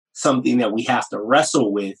something that we have to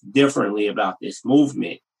wrestle with differently about this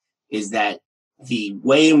movement is that the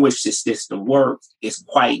way in which the system works is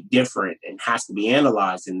quite different and has to be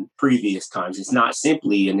analyzed in previous times. It's not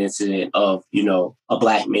simply an incident of, a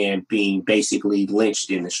Black man being basically lynched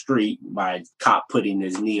in the street by a cop putting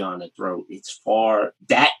his knee on the throat.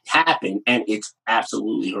 That happened, and it's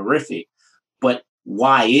absolutely horrific. But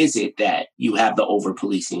why is it that you have the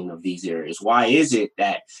over-policing of these areas? Why is it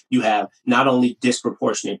that you have not only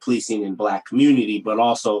disproportionate policing in Black community, but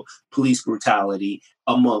also police brutality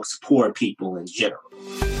amongst poor people in general?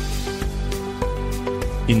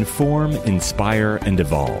 Inform, inspire, and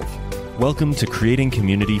evolve. Welcome to Creating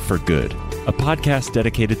Community for Good, a podcast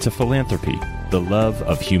dedicated to philanthropy, the love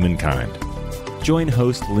of humankind. Join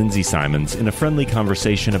host Lindsay Simons in a friendly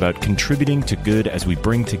conversation about contributing to good as we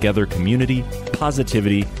bring together community,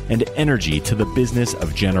 positivity, and energy to the business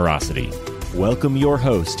of generosity. Welcome your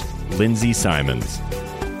host, Lindsay Simons.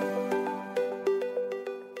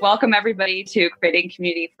 Welcome, everybody, to Creating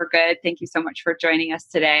Community for Good. Thank you so much for joining us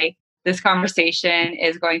today. This conversation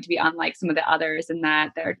is going to be unlike some of the others in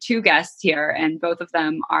that there are two guests here, and both of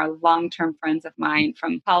them are long-term friends of mine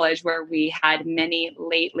from college, where we had many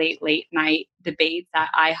late night debates at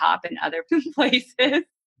IHOP and other places,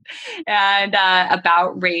 and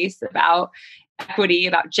about race, about equity,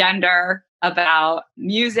 about gender, about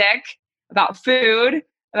music, about food,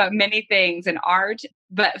 about many things, and art.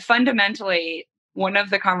 But fundamentally, one of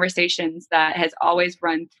the conversations that has always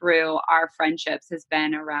run through our friendships has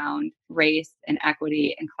been around race and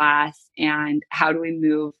equity and class, and how do we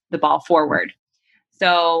move the ball forward.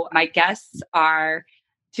 So my guests are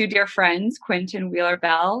two dear friends, Quentin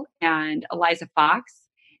Wheeler-Bell and Eliza Fox.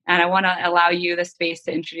 And I want to allow you the space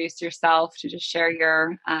to introduce yourself, to just share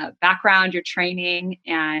your background, your training,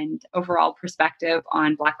 and overall perspective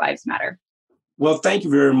on Black Lives Matter. Well, thank you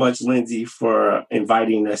very much, Lindsay, for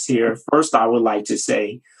inviting us here. First, I would like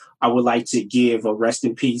to give a rest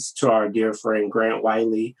in peace to our dear friend, Grant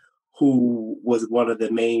Wiley, who was one of the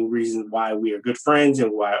main reasons why we are good friends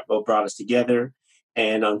and what brought us together.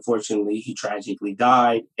 And unfortunately, he tragically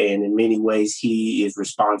died. And in many ways, he is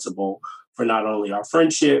responsible for not only our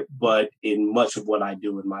friendship, but in much of what I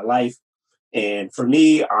do in my life. And for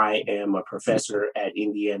me, I am a professor at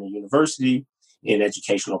Indiana University in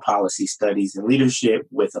educational policy studies and leadership,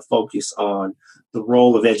 with a focus on the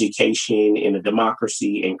role of education in a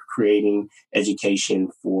democracy and creating education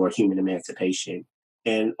for human emancipation.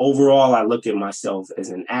 And overall, I look at myself as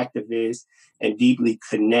an activist and deeply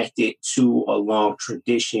connected to a long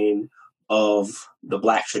tradition of the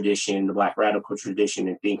Black tradition, the Black radical tradition,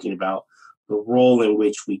 and thinking about the role in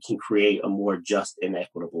which we can create a more just and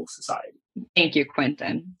equitable society. Thank you,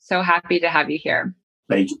 Quentin. So happy to have you here.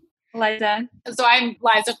 Thank you. Liza. So I'm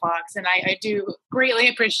Liza Fox, and I do greatly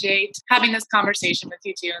appreciate having this conversation with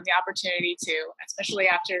you two and the opportunity to, especially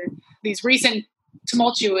after these recent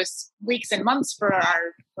tumultuous weeks and months for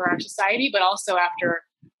our society, but also after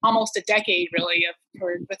almost a decade, really,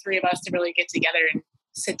 for the three of us to really get together and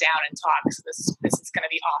sit down and talk. So this is going to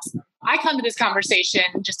be awesome. I come to this conversation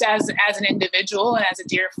just as an individual and as a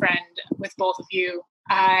dear friend with both of you.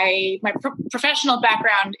 My professional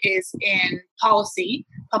background is in policy,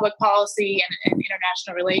 public policy, and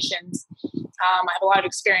international relations. I have a lot of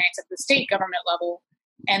experience at the state government level,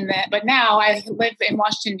 but now I live in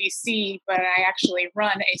Washington, D.C., but I actually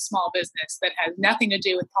run a small business that has nothing to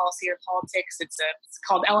do with policy or politics. It's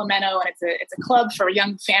called Elemento, and it's a club for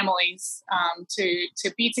young families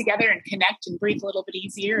to be together and connect and breathe a little bit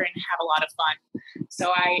easier and have a lot of fun. So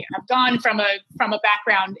I have gone from a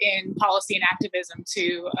background in policy and activism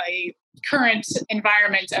to a current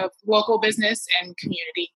environment of local business and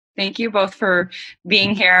community. Thank you both for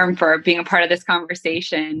being here and for being a part of this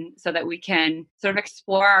conversation so that we can sort of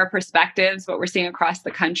explore our perspectives, what we're seeing across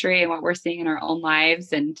the country and what we're seeing in our own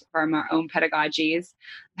lives and from our own pedagogies,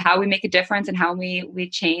 how we make a difference and how we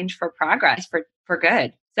change for progress, for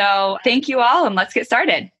good. So thank you all, and let's get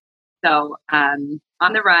started. So on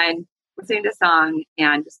the run, listening to a song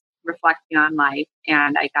and just reflecting on life,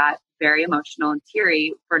 and I got very emotional and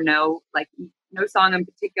teary for no song in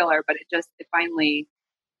particular, but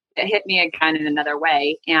it hit me again in another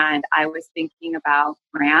way. And I was thinking about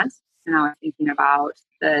Grant, and I was thinking about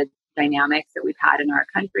the dynamics that we've had in our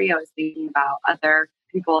country. I was thinking about other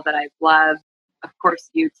people that I've loved. Of course,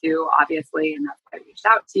 you too, obviously. And that's why I reached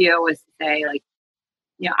out to you, was to say,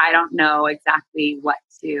 I don't know exactly what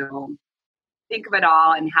to think of it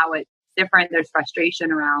all and how it's different. There's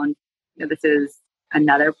frustration around, this is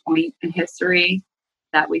another point in history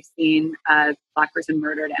that we've seen a Black person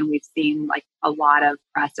murdered, and we've seen a lot of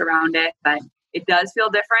press around it, but it does feel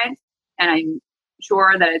different. And I'm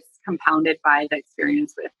sure that it's compounded by the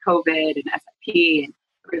experience with COVID and SIP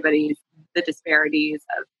and the disparities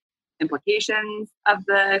of implications of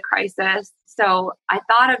the crisis. So I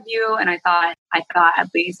thought of you, and I thought at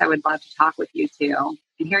least I would love to talk with you too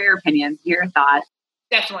and hear your opinions, hear your thoughts.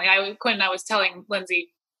 Definitely. Quinn, I was telling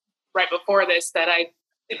Lindsay right before this that I'm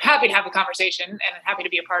happy to have the conversation and I'm happy to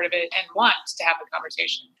be a part of it and want to have the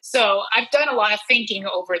conversation. So I've done a lot of thinking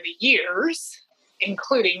over the years,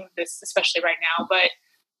 including this, especially right now, but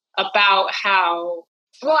about how,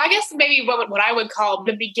 well, I guess maybe what I would call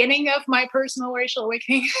the beginning of my personal racial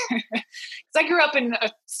awakening. Because I grew up in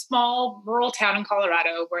a small rural town in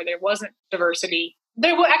Colorado where there wasn't diversity.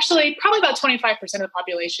 There were actually probably about 25% of the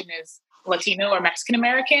population is Latino or Mexican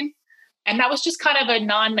American. And that was just kind of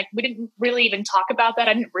we didn't really even talk about that.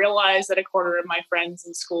 I didn't realize that a quarter of my friends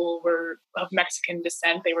in school were of Mexican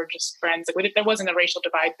descent. They were just friends. There wasn't a racial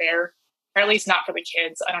divide there, or at least not for the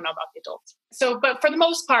kids. I don't know about the adults. So, but for the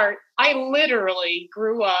most part, I literally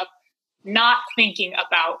grew up not thinking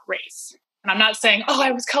about race. And I'm not saying, oh,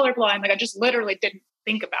 I was colorblind. Like I just literally didn't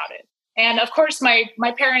think about it. And of course, my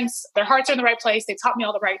parents, their hearts are in the right place. They taught me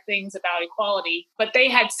all the right things about equality, but they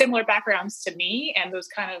had similar backgrounds to me and those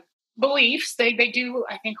kind of beliefs. They do,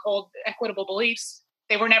 I think, hold equitable beliefs.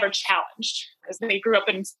 They were never challenged because they grew up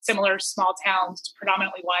in similar small towns,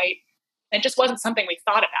 predominantly white. And it just wasn't something we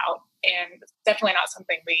thought about. And definitely not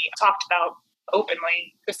something we talked about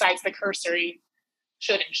openly, besides the cursory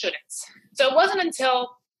should and shouldn'ts. So it wasn't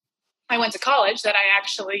until I went to college that I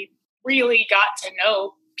actually really got to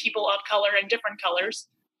know people of color and different colors.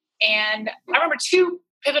 And I remember two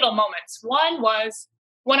pivotal moments. One was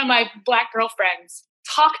one of my Black girlfriends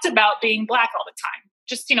talked about being Black all the time.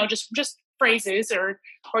 Just phrases or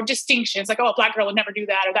distinctions, like, oh, a Black girl would never do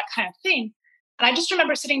that, or that kind of thing. And I just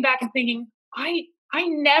remember sitting back and thinking, I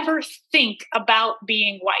never think about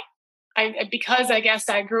being white. Because I guess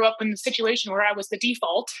I grew up in the situation where I was the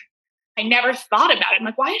default, I never thought about it. I'm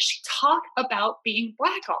like, why does she talk about being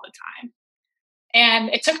Black all the time? And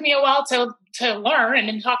it took me a while to learn, and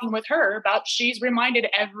in talking with her about, she's reminded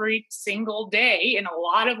every single day in a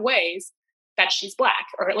lot of ways that she's Black,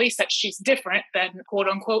 or at least that she's different than quote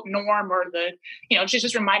unquote norm, or she's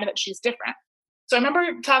just reminded that she's different. So I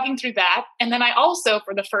remember talking through that. And then I also,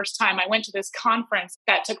 for the first time, I went to this conference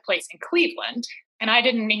that took place in Cleveland, and I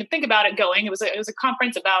didn't even think about it going. It was a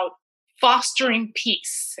conference about fostering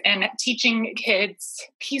peace and teaching kids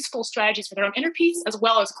peaceful strategies for their own inner peace as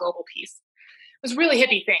well as global peace. It was a really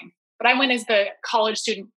hippie thing, but I went as the college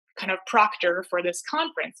student kind of proctor for this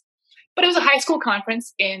conference. But it was a high school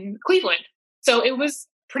conference in Cleveland. So it was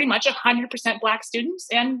pretty much 100% Black students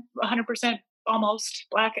and 100% almost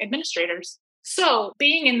Black administrators. So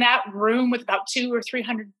being in that room with about 200 or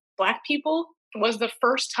 300 Black people was the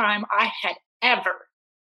first time I had ever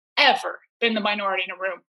been the minority in a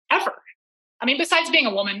room, ever. I mean, besides being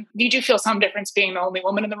a woman, you do feel some difference being the only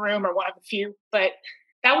woman in the room or one of the few, but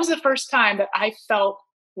that was the first time that I felt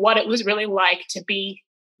what it was really like to be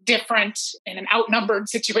different in an outnumbered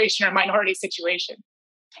situation or minority situation.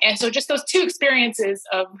 And so just those two experiences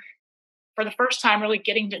of, for the first time, really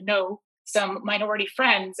getting to know some minority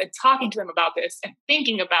friends and talking to them about this and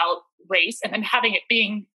thinking about race, and then having it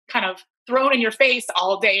being kind of thrown in your face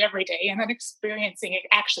all day, every day, and then experiencing it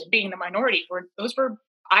actually being the minority, those were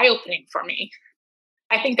eye-opening for me.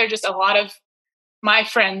 I think there's just a lot of my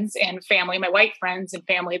friends and family, my white friends and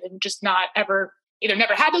family, that have just not ever, either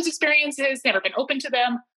never had those experiences, never been open to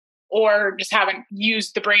them, or just haven't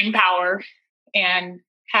used the brain power and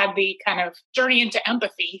had the kind of journey into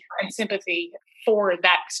empathy and sympathy for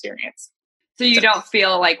that experience. So you don't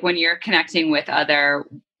feel like when you're connecting with other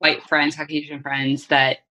white friends, Caucasian friends,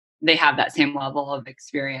 that they have that same level of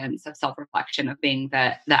experience of self-reflection of being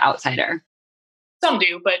the outsider? Some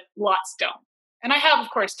do, but lots don't. And I have,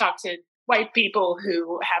 of course, talked to white people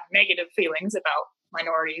who have negative feelings about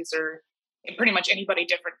minorities or pretty much anybody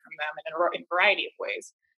different from them in a variety of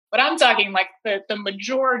ways. But I'm talking like the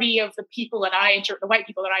majority of the people that the white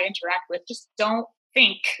people that I interact with just don't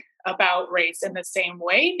think about race in the same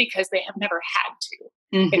way because they have never had to.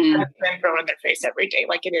 Mm-hmm. It's kind of been thrown in their face every day,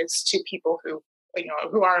 like it is to people who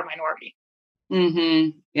are a minority.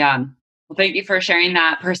 Mm-hmm. Yeah. Well, thank you for sharing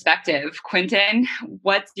that perspective. Quentin,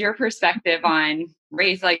 what's your perspective on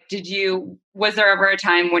race? Like, was there ever a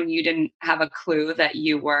time when you didn't have a clue that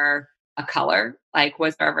you were a color? Like,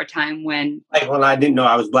 was there ever a time when... Like when I didn't know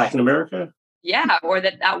I was Black in America? Yeah, or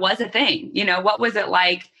that was a thing. What was it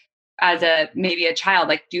like as maybe a child?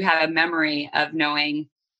 Like, do you have a memory of knowing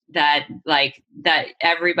that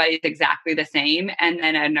everybody's exactly the same? And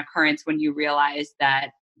then an occurrence when you realized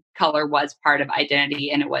that color was part of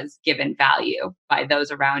identity and it was given value by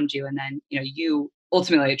those around you. And then, you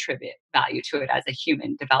ultimately attribute value to it as a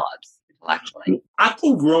human develops intellectually. I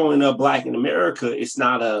think growing up Black in America, it's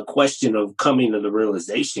not a question of coming to the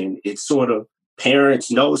realization. It's sort of parents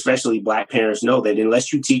know, especially Black parents know that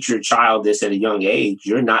unless you teach your child this at a young age,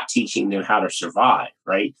 you're not teaching them how to survive,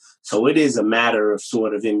 right? So it is a matter of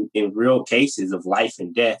sort of in real cases of life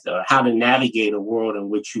and death, or how to navigate a world in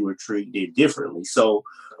which you were treated differently. So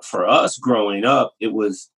for us growing up, it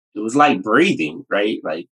was like breathing, right?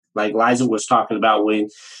 Like Liza was talking about when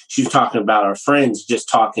she was talking about our friends, just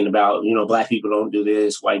talking about, Black people don't do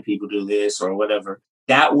this, white people do this, or whatever.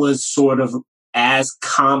 That was sort of as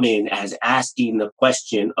common as asking the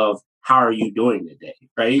question of, how are you doing today,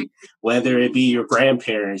 right? Whether it be your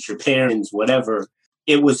grandparents, your parents, whatever,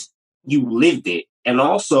 it was, you lived it. And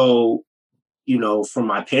also, for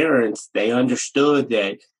my parents, they understood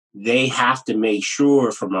that they have to make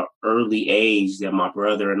sure from an early age that my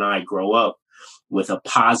brother and I grow up with a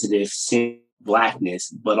positive sense of Blackness,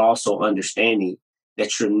 but also understanding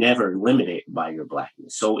that you're never limited by your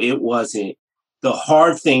Blackness. So it wasn't, the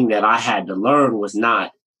hard thing that I had to learn was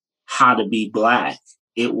not how to be Black.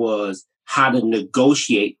 It was how to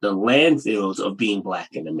negotiate the landfills of being Black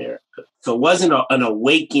in America. So it wasn't an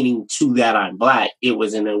awakening to that I'm Black. It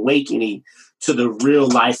was an awakening to the real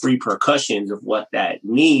life repercussions of what that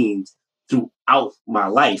means throughout my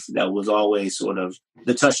life. That was always sort of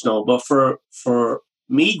the touchstone. But for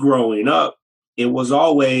me growing up, it was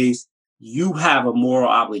always, you have a moral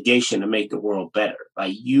obligation to make the world better.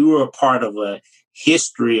 Like, you are part of a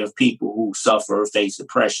history of people who suffer or face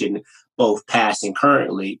oppression, both past and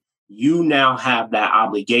currently. You now have that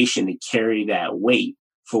obligation to carry that weight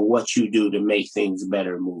for what you do to make things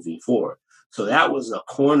better moving forward. So that was a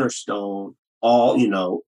cornerstone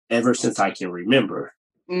ever since I can remember.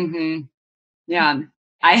 Mm-hmm. Yeah.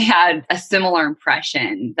 I had a similar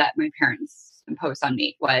impression that my parents imposed on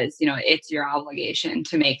me was, it's your obligation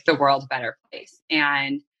to make the world a better place.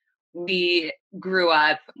 And we grew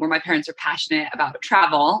up where my parents are passionate about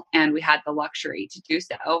travel, and we had the luxury to do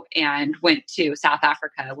so, and went to South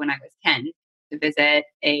Africa when I was 10 to visit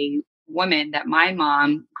a woman that my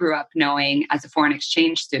mom grew up knowing as a foreign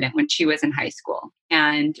exchange student when she was in high school.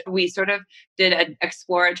 And we sort of did an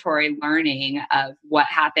exploratory learning of what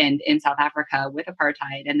happened in South Africa with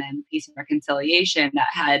apartheid and then peace and reconciliation that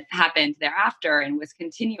had happened thereafter and was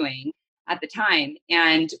continuing at the time.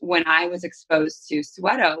 And when I was exposed to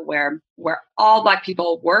Soweto, where all Black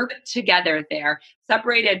people were together there,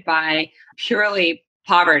 separated by purely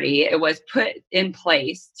poverty, it was put in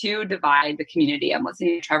place to divide the community. I'm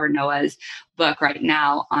listening to Trevor Noah's book right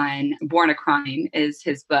now on Born a Crime, is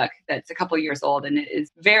his book that's a couple years old, and it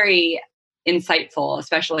is very insightful,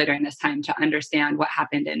 especially during this time, to understand what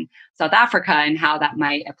happened in South Africa and how that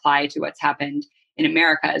might apply to what's happened in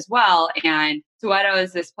America as well. And Soweto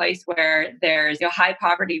is this place where there's high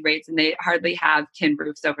poverty rates and they hardly have tin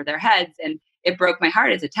roofs over their heads. And it broke my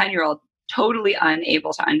heart as a 10-year-old, totally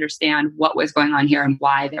unable to understand what was going on here and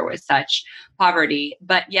why there was such poverty,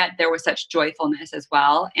 but yet there was such joyfulness as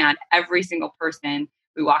well. And every single person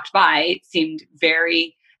we walked by seemed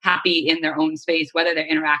very happy in their own space, whether they're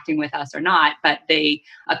interacting with us or not, but they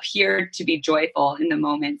appeared to be joyful in the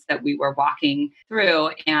moments that we were walking through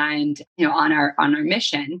and, on our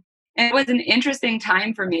mission. And it was an interesting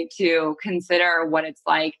time for me to consider what it's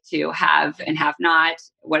like to have and have not,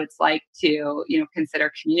 what it's like to,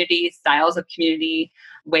 consider community, styles of community,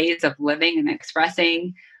 ways of living and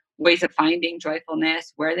expressing, ways of finding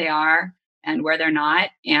joyfulness where they are and where they're not.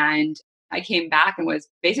 And I came back and was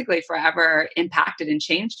basically forever impacted and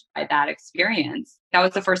changed by that experience. That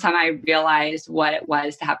was the first time I realized what it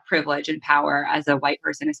was to have privilege and power as a white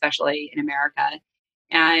person, especially in America.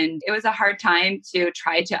 And it was a hard time to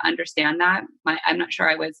try to understand that. I'm not sure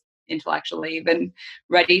I was intellectually even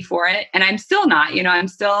ready for it. And I'm still not, I'm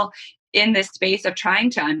still in this space of trying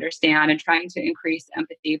to understand and trying to increase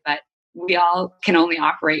empathy, but we all can only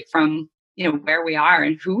operate from, where we are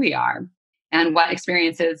and who we are and what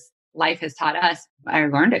experiences life has taught us, our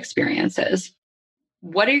learned experiences.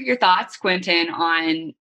 What are your thoughts, Quentin,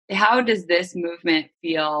 on how does this movement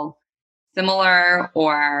feel similar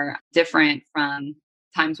or different from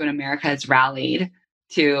times when America has rallied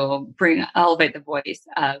to elevate the voice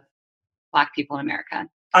of Black people in America?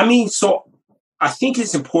 So I think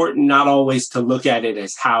it's important not always to look at it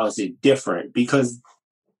as how is it different, because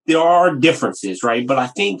there are differences, right? But I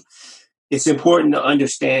think it's important to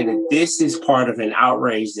understand that this is part of an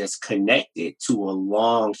outrage that's connected to a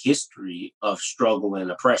long history of struggle and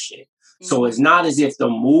oppression. Mm-hmm. So it's not as if the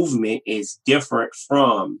movement is different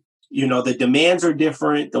from, the demands are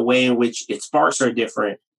different, the way in which it sparks are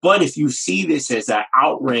different. But if you see this as an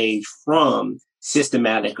outrage from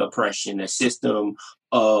systematic oppression, a system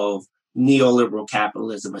of neoliberal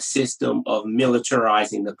capitalism, a system of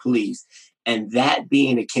militarizing the police, and that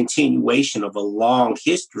being a continuation of a long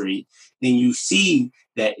history, then you see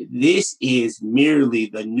that this is merely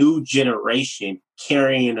the new generation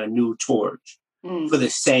carrying a new torch for the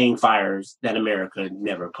same fires that America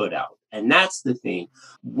never put out. And that's the thing.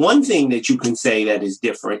 One thing that you can say that is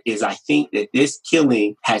different is I think that this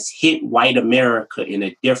killing has hit white America in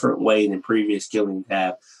a different way than previous killings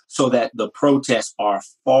have, so that the protests are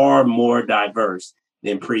far more diverse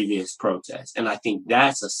than previous protests. And I think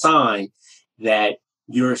that's a sign that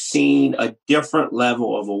you're seeing a different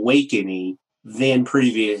level of awakening than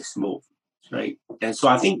previous movements, right? And so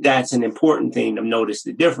I think that's an important thing to notice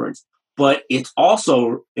the difference. But it's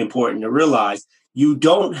also important to realize you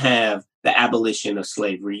don't have the abolition of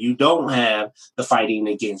slavery. You don't have the fighting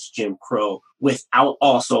against Jim Crow without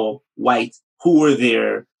also whites who were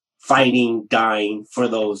there fighting, dying for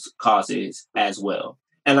those causes as well.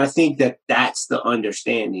 And I think that that's the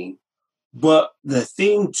understanding. But the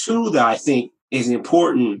thing, too, that I think is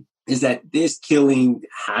important is that this killing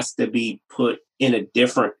has to be put in a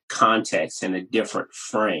different context and a different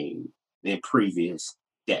frame than previous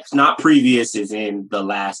deaths. Not previous as in the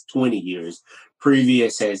last 20 years,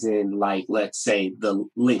 previous as in, like, let's say, the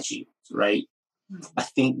lynchings, right? I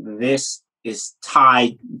think this is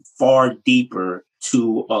tied far deeper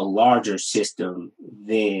to a larger system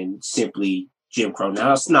than simply Jim Crow.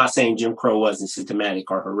 Now, it's not saying Jim Crow wasn't systematic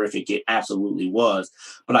or horrific. It absolutely was.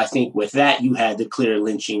 But I think with that, you had the clear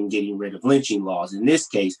lynching, getting rid of lynching laws. In this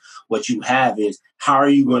case, what you have is, how are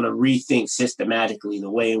you going to rethink systematically the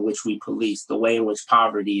way in which we police, the way in which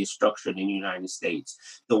poverty is structured in the United States,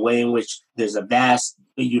 the way in which there's a vast,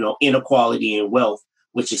 inequality in wealth,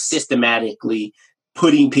 which is systematically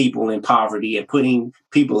putting people in poverty and putting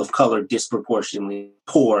people of color disproportionately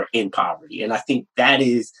poor in poverty. And I think that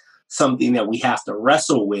is something that we have to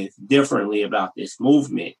wrestle with differently about this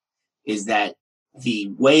movement, is that the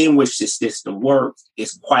way in which the system works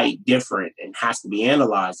is quite different and has to be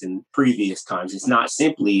analyzed in previous times. It's not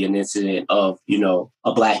simply an incident of,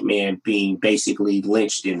 a black man being basically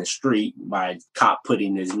lynched in the street by a cop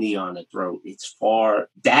putting his knee on the throat.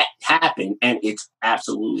 That happened, and it's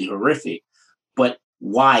absolutely horrific. But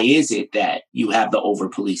why is it that you have the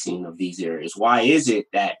over-policing of these areas? Why is it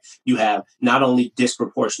that you have not only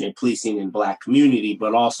disproportionate policing in Black community,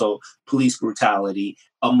 but also police brutality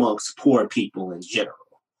amongst poor people in general?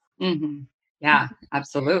 Mm-hmm. Yeah,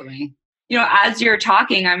 absolutely. As you're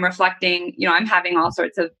talking, I'm reflecting, I'm having all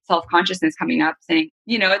sorts of self-consciousness coming up saying,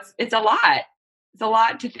 it's a lot. It's a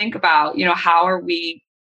lot to think about. How are we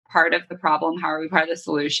part of the problem? How are we part of the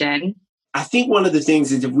solution? I think one of the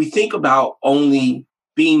things is, if we think about only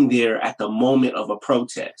being there at the moment of a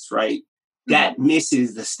protest, right? That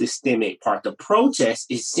misses the systemic part. The protest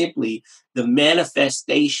is simply the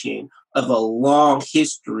manifestation of a long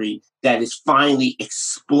history that is finally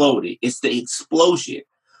exploded. It's the explosion.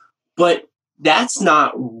 But that's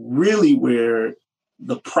not really where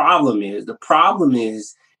the problem is. The problem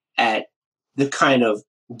is at the kind of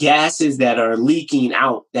gases that are leaking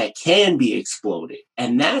out that can be exploded.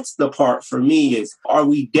 And that's the part for me is, are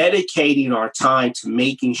we dedicating our time to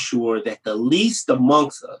making sure that the least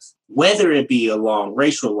amongst us, whether it be along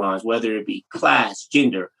racial lines, whether it be class,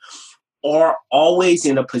 gender, are always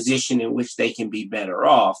in a position in which they can be better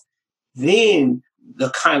off? Then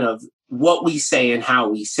the kind of what we say and how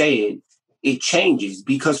we say it changes.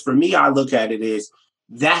 Because for me, I look at it as,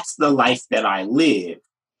 that's the life that I live.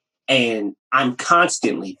 And I'm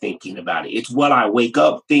constantly thinking about it. It's what I wake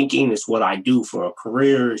up thinking. It's what I do for a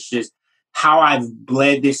career. It's just how I've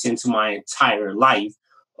bled this into my entire life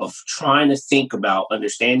of trying to think about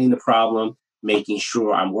understanding the problem, making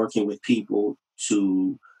sure I'm working with people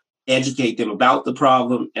to educate them about the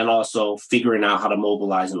problem, and also figuring out how to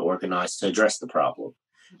mobilize and organize to address the problem.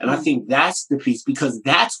 And I think that's the piece, because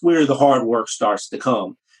that's where the hard work starts to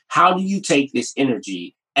come. How do you take this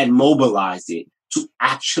energy and mobilize it to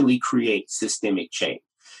actually create systemic change?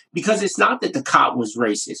 Because it's not that the cop was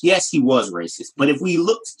racist. Yes, he was racist. But if we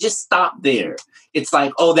just stop there, it's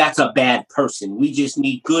like, oh, that's a bad person. We just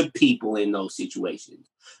need good people in those situations.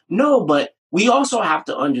 No, but we also have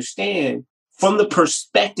to understand, from the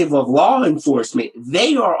perspective of law enforcement,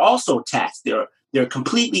 they are also taxed. They're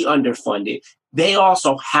completely underfunded. They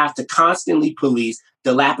also have to constantly police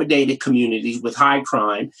dilapidated communities with high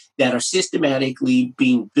crime that are systematically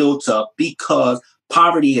being built up because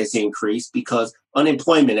poverty has increased, because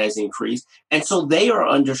unemployment has increased. And so they are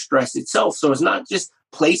under stress itself. So it's not just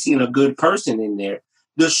placing a good person in there.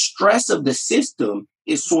 The stress of the system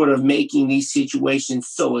is sort of making these situations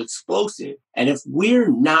so explosive. And if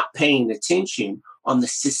we're not paying attention on the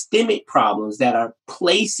systemic problems that are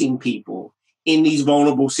placing people in these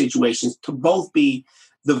vulnerable situations to both be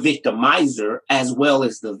the victimizer as well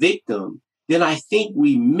as the victim, then I think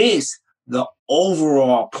we miss the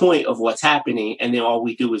overall point of what's happening. And then all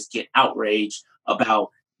we do is get outraged about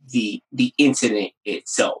the incident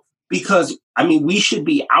itself. Because, I mean, we should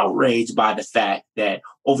be outraged by the fact that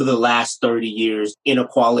over the last 30 years,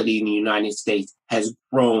 inequality in the United States has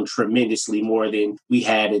grown tremendously more than we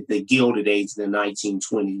had at the Gilded Age in the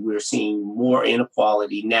 1920s. We're seeing more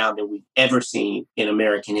inequality now than we've ever seen in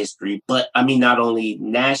American history. But, I mean, not only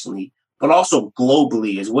nationally, but also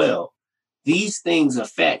globally as well. These things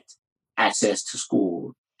affect access to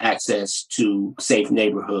school, access to safe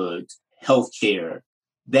neighborhoods, healthcare.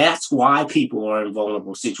 That's why people are in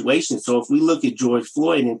vulnerable situations. So if we look at George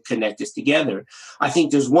Floyd and connect this together, I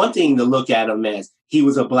think there's one thing to look at him as he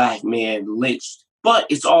was a Black man lynched, but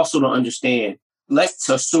it's also to understand, let's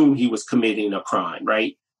assume he was committing a crime,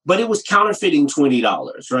 right? But it was counterfeiting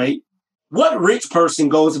 $20, right? What rich person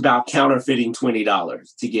goes about counterfeiting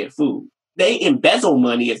 $20 to get food? They embezzle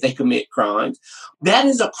money if they commit crimes. That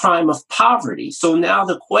is a crime of poverty. So now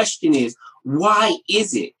the question is, why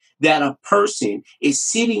is it that a person is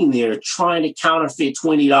sitting there trying to counterfeit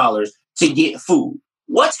 $20 to get food?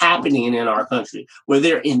 What's happening in our country where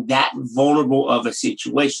they're in that vulnerable of a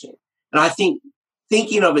situation? And I think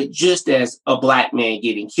thinking of it just as a Black man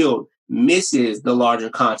getting killed misses the larger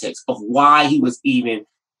context of why he was even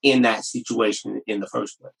in that situation in the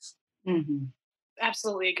first place. Mm-hmm.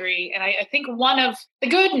 Absolutely agree. And I think one of the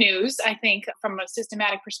good news, I think, from a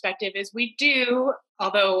systematic perspective is we do,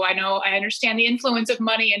 although I understand the influence of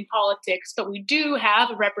money in politics, but we do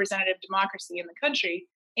have a representative democracy in the country,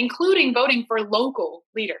 including voting for local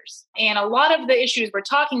leaders. And a lot of the issues we're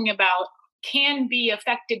talking about can be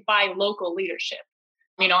affected by local leadership.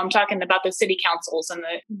 You know, I'm talking about the city councils and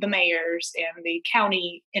the mayors and the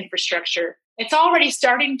county infrastructure. It's already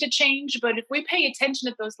starting to change, but if we pay attention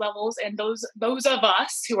at those levels and those of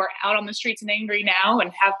us who are out on the streets and angry now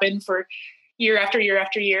and have been for year after year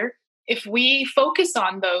after year, if we focus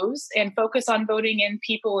on those and focus on voting in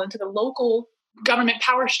people into the local government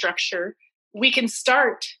power structure, we can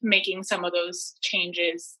start making some of those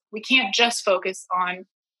changes. We can't just focus on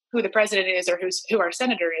who the president is or who our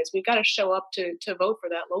senator is. We've got to show up to vote for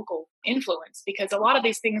that local influence, because a lot of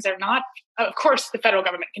these things are not, of course, the federal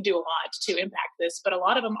government can do a lot to impact this, but a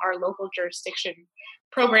lot of them are local jurisdiction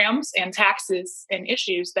programs and taxes and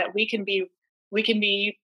issues that we can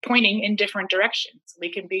be pointing in different directions.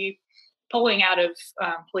 We can be pulling out of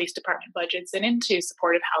police department budgets and into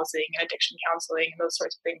supportive housing and addiction counseling and those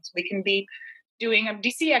sorts of things. We can be doing,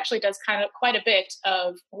 DC actually does quite a bit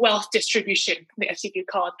of wealth distribution, if you could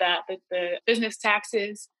call it that. The business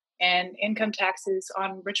taxes and income taxes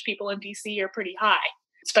on rich people in DC are pretty high,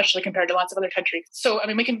 especially compared to lots of other countries. So,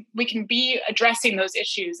 I mean, we can be addressing those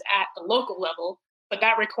issues at the local level, but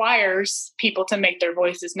that requires people to make their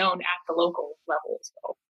voices known at the local level as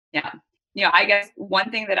well. Yeah. You know, I guess one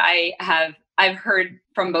thing that I've heard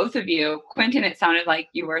from both of you, Quentin, it sounded like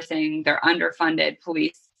you were saying they're underfunded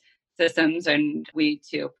police systems and we need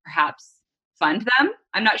to perhaps fund them.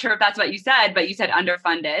 I'm not sure if that's what you said, but you said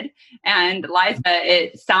underfunded. And Liza,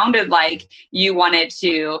 it sounded like you wanted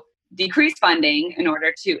to decrease funding in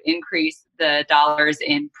order to increase the dollars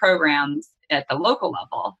in programs at the local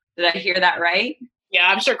level. Did I hear that right? Yeah,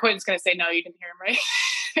 I'm sure Quentin's going to say no, you didn't hear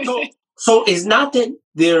him right. So it's not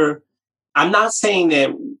that I'm not saying that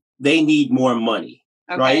they need more money,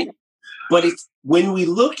 okay, right? But it's when we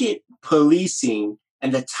look at policing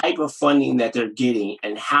and the type of funding that they're getting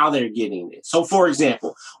and how they're getting it. So, for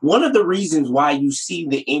example, one of the reasons why you see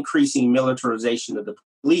the increasing militarization of the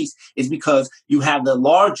police is because you have the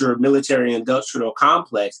larger military industrial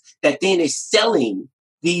complex that then is selling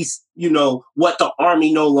these, what the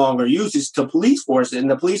Army no longer uses to police forces. And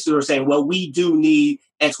the police are saying, well, we do need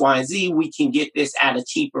X, Y, and Z. We can get this at a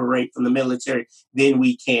cheaper rate from the military than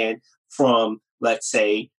we can from, let's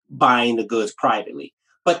say, buying the goods privately.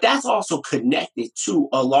 But that's also connected to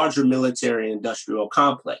a larger military industrial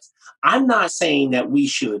complex. I'm not saying that we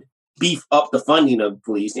should beef up the funding of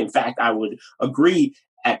police. In fact, I would agree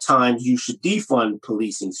at times you should defund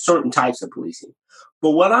policing, certain types of policing.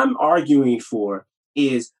 But what I'm arguing for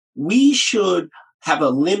is we should have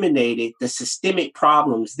eliminated the systemic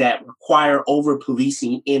problems that require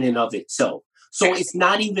over-policing in and of itself. So it's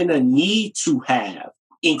not even a need to have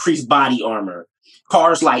increased body armor,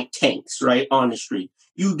 cars like tanks, right, on the street.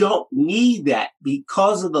 You don't need that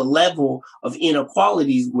because of the level of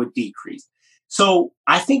inequalities would decrease. So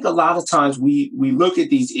I think a lot of times we look at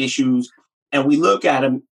these issues and we look at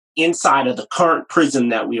them inside of the current prism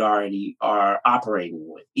that we already are operating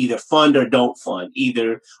with, either fund or don't fund,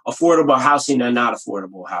 either affordable housing or not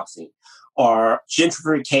affordable housing, or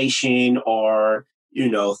gentrification, or,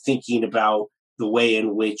 thinking about the way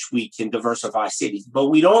in which we can diversify cities. But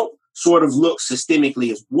we don't sort of look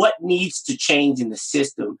systemically as what needs to change in the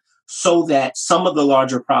system so that some of the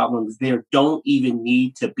larger problems there don't even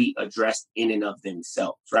need to be addressed in and of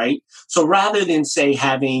themselves, right? So rather than say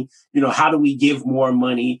having, how do we give more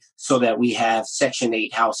money so that we have Section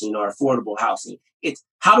 8 housing or affordable housing? It's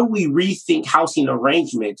how do we rethink housing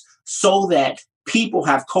arrangements so that people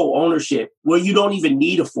have co-ownership where you don't even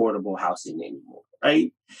need affordable housing anymore,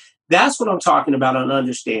 right? That's what I'm talking about on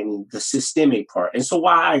understanding the systemic part. And so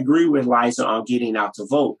why I agree with Liza on getting out to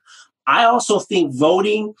vote. I also think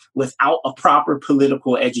voting without a proper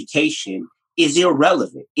political education is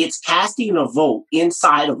irrelevant. It's casting a vote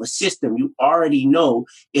inside of a system you already know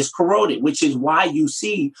is corroded, which is why you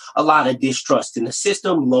see a lot of distrust in the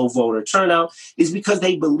system, low voter turnout, is because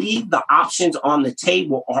they believe the options on the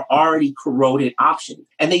table are already corroded options,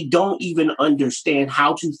 and they don't even understand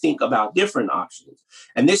how to think about different options.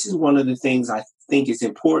 And this is one of the things I think is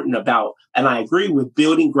important about, and I agree with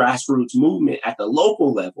building grassroots movement at the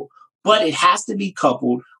local level, but it has to be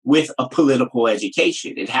coupled with a political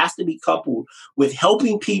education. It has to be coupled with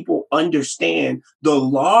helping people understand the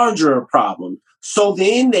larger problem so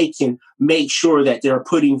then they can make sure that they're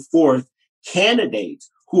putting forth candidates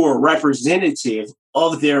who are representative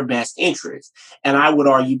of their best interests. And I would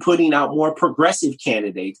argue putting out more progressive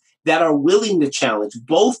candidates that are willing to challenge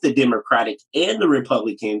both the Democratic and the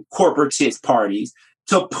Republican corporatist parties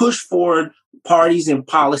to push forward parties and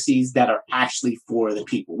policies that are actually for the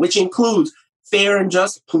people, which includes fair and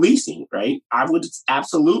just policing, right? I would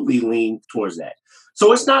absolutely lean towards that.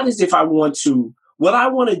 So it's not as if what I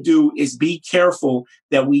want to do is be careful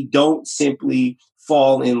that we don't simply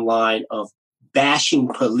fall in line of bashing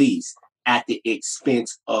police at the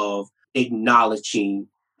expense of acknowledging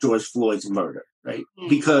George Floyd's murder, right? Mm-hmm.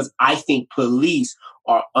 Because I think police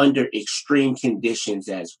are under extreme conditions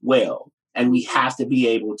as well. And we have to be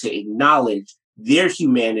able to acknowledge their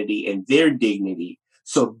humanity and their dignity.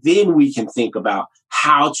 So then we can think about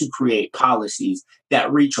how to create policies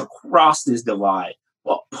that reach across this divide,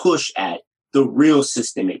 but push at the real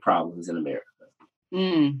systemic problems in America.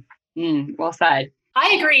 Well said.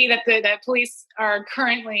 I agree that that police are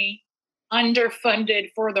currently underfunded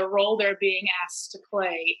for the role they're being asked to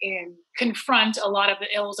play and confront a lot of the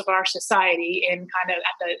ills of our society in kind of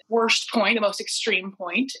at the worst point, the most extreme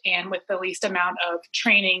point, and with the least amount of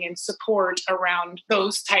training and support around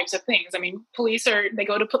those types of things. I mean, they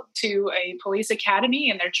go to a police academy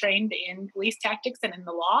and they're trained in police tactics and in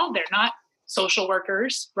the law. They're not social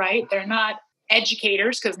workers, right? They're not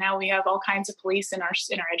educators, because now we have all kinds of police in our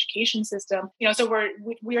education system. So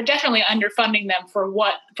we are definitely underfunding them for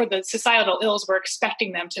the societal ills we're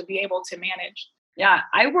expecting them to be able to manage. Yeah,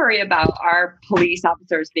 I worry about our police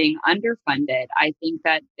officers being underfunded. I think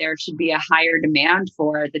that there should be a higher demand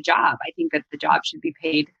for the job. I think that the job should be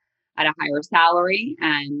paid at a higher salary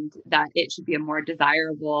and that it should be a more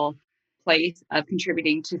desirable place of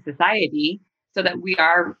contributing to society, so that we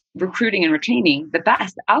are recruiting and retaining the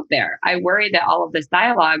best out there. I worry that all of this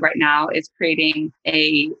dialogue right now is creating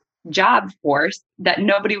a job force that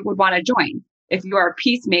nobody would want to join. If you are a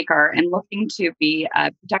peacemaker and looking to be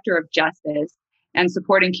a protector of justice and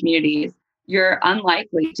supporting communities, you're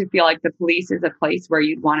unlikely to feel like the police is a place where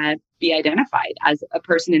you'd want to be identified as a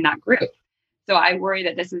person in that group. So I worry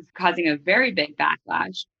that this is causing a very big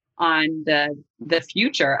backlash on the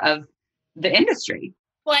future of the industry.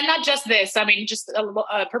 Well, and not just this. I mean, just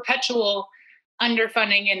a perpetual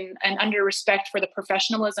underfunding and under respect for the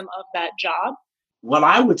professionalism of that job. What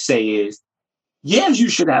I would say is, yes, you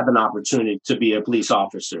should have an opportunity to be a police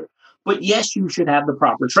officer, but yes, you should have the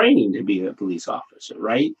proper training to be a police officer,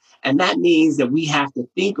 right? And that means that we have to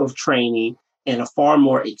think of training in a far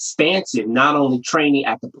more expansive, not only training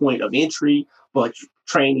at the point of entry, but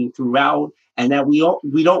training throughout. And that we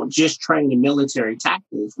don't just train in military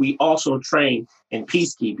tactics. We also train in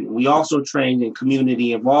peacekeeping. We also train in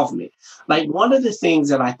community involvement. Like, one of the things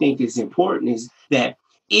that I think is important is that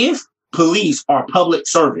if police are public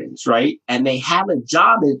servants, right, and they have a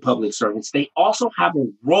job in public servants, they also have a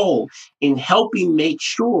role in helping make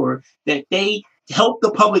sure that they help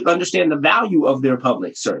the public understand the value of their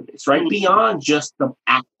public service, right, beyond just the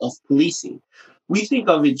act of policing. We think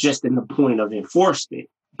of it just in the point of enforcement.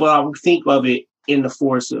 But I would think of it in the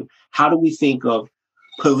force of how do we think of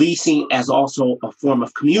policing as also a form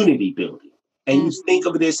of community building? And you think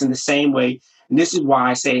of this in the same way. And this is why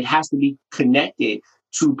I say it has to be connected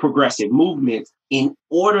to progressive movements in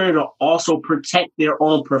order to also protect their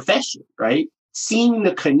own profession, right? Seeing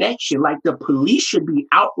the connection, like the police should be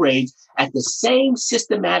outraged at the same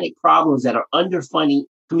systematic problems that are underfunding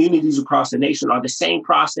communities across the nation are the same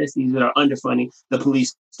processes that are underfunding the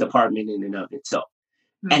police department in and of itself.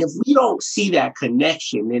 And if we don't see that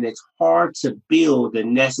connection, then it's hard to build the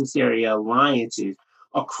necessary alliances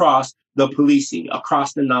across the policing,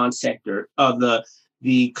 across the non-sector, of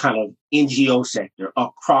the kind of NGO sector,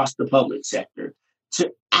 across the public sector,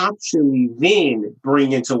 to actually then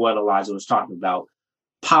bring into what Eliza was talking about,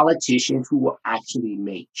 politicians who will actually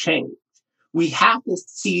make change. We have to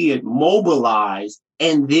see it mobilized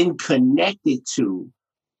and then connected to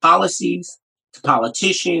policies, to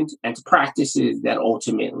politicians, and to practices that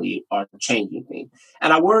ultimately are changing things.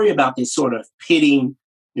 And I worry about this sort of pitting,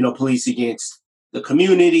 police against the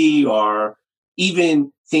community, or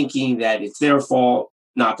even thinking that it's their fault,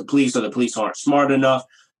 not the police, or the police aren't smart enough.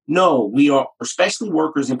 No, we are, especially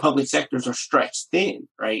workers in public sectors, are stretched thin,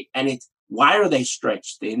 right? And why are they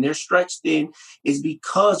stretched thin? They're stretched thin is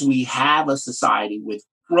because we have a society with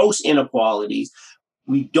gross inequalities.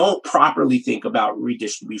 We don't properly think about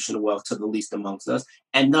redistribution of wealth to the least amongst us.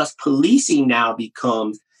 And thus policing now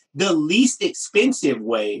becomes the least expensive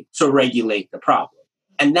way to regulate the problem.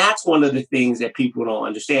 And that's one of the things that people don't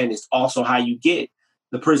understand is also how you get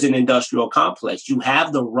the prison industrial complex. You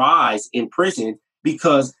have the rise in prison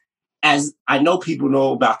because, as I know people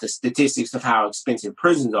know about the statistics of how expensive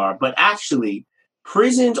prisons are, but actually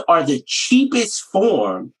prisons are the cheapest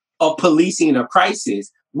form of policing a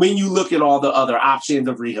crisis when you look at all the other options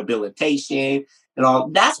of rehabilitation and all.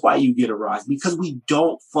 That's why you get a rise, because we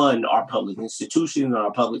don't fund our public institutions and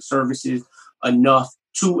our public services enough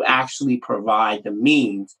to actually provide the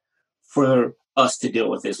means for us to deal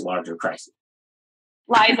with this larger crisis.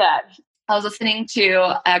 Liza, I was listening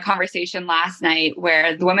to a conversation last night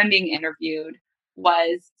where the woman being interviewed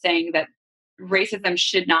was saying that racism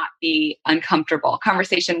should not be uncomfortable.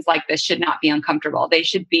 Conversations like this should not be uncomfortable. They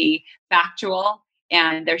should be factual,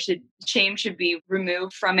 and shame should be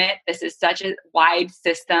removed from it. This is such a wide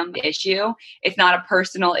system issue. It's not a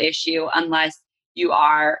personal issue unless you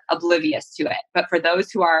are oblivious to it. But for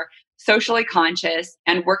those who are socially conscious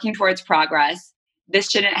and working towards progress, this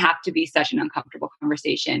shouldn't have to be such an uncomfortable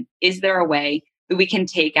conversation. Is there a way that we can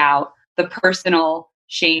take out the personal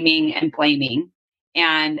shaming and blaming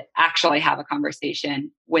and actually have a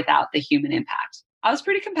conversation without the human impact? I was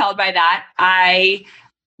pretty compelled by that. I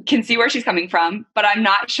can see where she's coming from, but I'm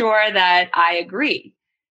not sure that I agree.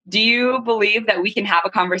 Do you believe that we can have a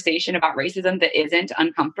conversation about racism that isn't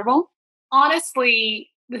uncomfortable? Honestly,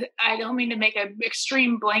 I don't mean to make an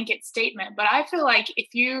extreme blanket statement, but I feel like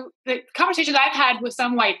the conversations I've had with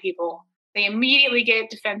some white people, they immediately get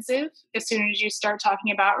defensive as soon as you start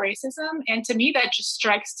talking about racism. And to me, that just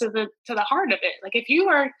strikes to the heart of it. Like if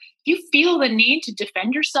you feel the need to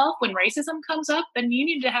defend yourself when racism comes up, then you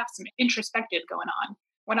need to have some introspective going on.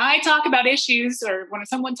 When I talk about issues, or when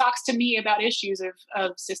someone talks to me about issues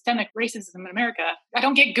of systemic racism in America, I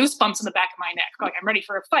don't get goosebumps in the back of my neck. Like I'm ready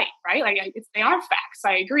for a fight, right? Like they are facts.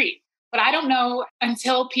 I agree. But I don't know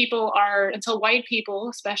until white people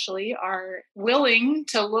especially are willing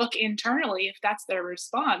to look internally, if that's their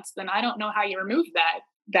response, then I don't know how you remove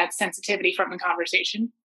that sensitivity from the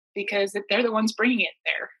conversation, because they're the ones bringing it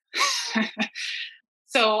there.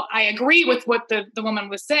 So I agree with what the woman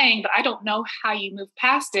was saying, but I don't know how you move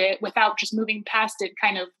past it without just moving past it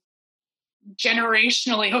kind of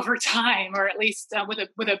generationally over time, or at least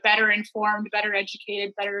with a better informed, better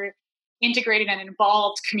educated, better integrated and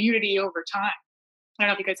involved community over time. I don't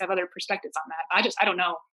know if you guys have other perspectives on that. I don't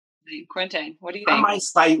know. Quentin, what do you think? I might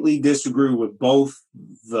slightly disagree with both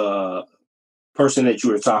the person that you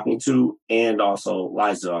were talking to and also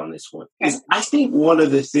Liza on this one. Okay. I think one of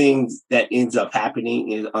the things that ends up happening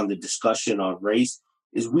is on the discussion on race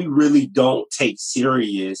is we really don't take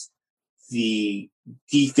serious the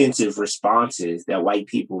defensive responses that white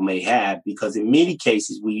people may have, because in many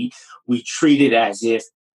cases we treat it as if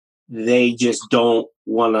they just don't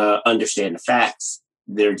want to understand the facts.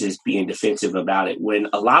 They're just being defensive about it, when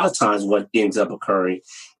a lot of times what ends up occurring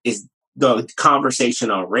is the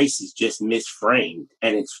conversation on race is just misframed,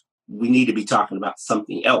 and we need to be talking about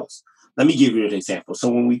something else. Let me give you an example. So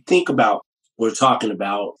when we think about, we're talking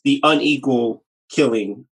about the unequal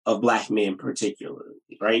killing of Black men particularly,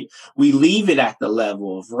 right? We leave it at the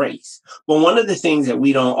level of race. But one of the things that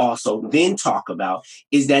we don't also then talk about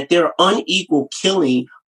is that there are unequal killing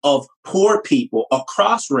of poor people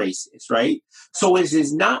across races, right? So it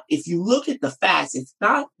is not, if you look at the facts, it's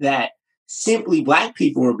not that simply Black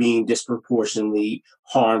people are being disproportionately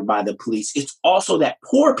harmed by the police. It's also that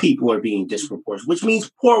poor people are being disproportionate, which means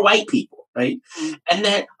poor white people, right? And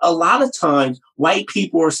that a lot of times white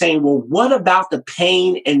people are saying, well, what about the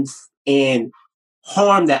pain and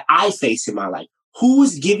harm that I face in my life? Who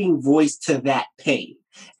is giving voice to that pain?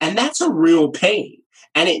 And that's a real pain.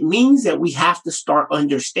 And it means that we have to start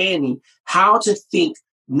understanding how to think,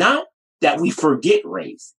 not that we forget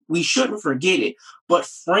race. We shouldn't forget it, but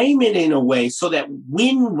frame it in a way so that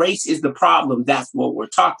when race is the problem, that's what we're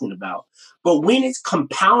talking about. But when it's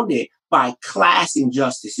compounded by class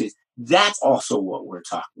injustices, that's also what we're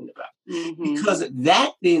talking about. Because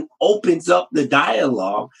that then opens up the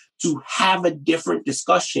dialogue to have a different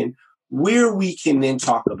discussion where we can then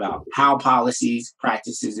talk about how policies,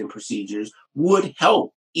 practices, and procedures would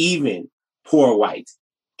help even poor whites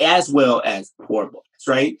as well as poor Blacks,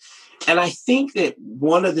 right? And I think that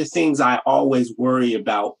one of the things I always worry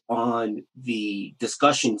about on the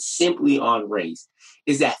discussion simply on race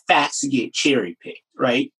is that facts get cherry picked,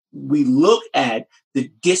 right? We look at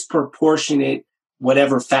the disproportionate,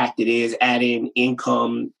 whatever fact it is, add in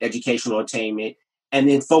income, educational attainment, and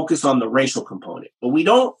then focus on the racial component. But we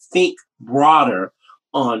don't think broader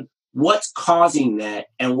on what's causing that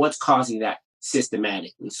and what's causing that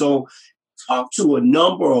systematically. So talk to a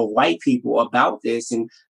number of white people about this and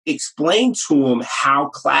explain to them how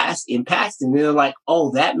class impacts, and they're like,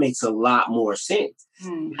 oh, that makes a lot more sense.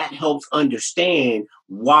 That helps understand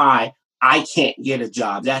why I can't get a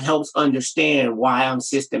job. That helps understand why I'm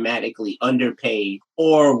systematically underpaid,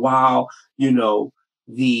 or while,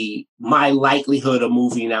 my likelihood of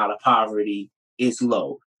moving out of poverty is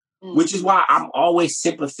low, which is why I'm always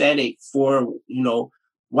sympathetic for,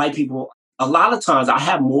 white people. A lot of times I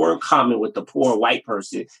have more in common with the poor white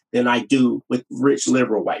person than I do with rich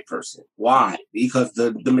liberal white person. Why? Because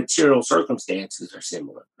the material circumstances are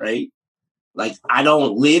similar, right? Like, I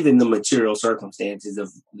don't live in the material circumstances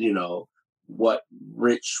of, what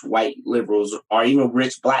rich white liberals or even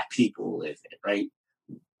rich Black people live in, right?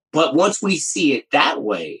 But once we see it that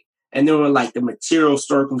way, and then we're like, the material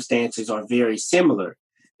circumstances are very similar,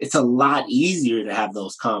 it's a lot easier to have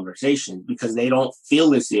those conversations because they don't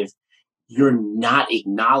feel as if you're not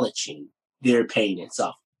acknowledging their pain and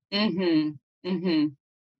suffering.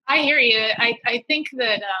 I hear you. I think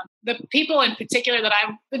that the people in particular that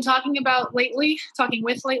I've been talking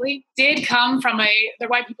with lately, did come from they're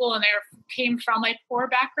white people and came from a poor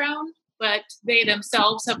background, but they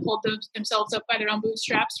themselves have pulled themselves up by their own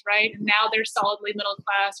bootstraps, right? And now they're solidly middle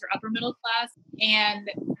class or upper middle class. And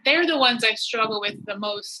they're the ones I struggle with the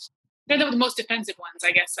most. They're the most defensive ones,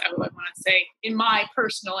 I guess I would want to say, in my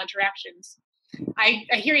personal interactions. I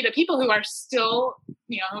hear you. The people who are still,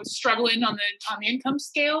 struggling on the income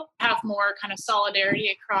scale have more kind of solidarity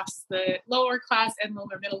across the lower class and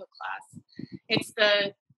lower middle class. It's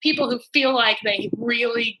the people who feel like they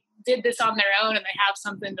really did this on their own and they have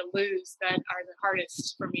something to lose that are the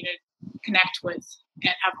hardest for me to connect with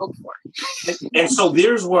and have hope for. And so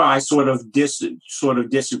there's where I sort of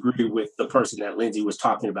disagree with the person that Lindsay was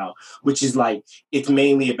talking about, which is like, it's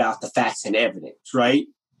mainly about the facts and evidence, right?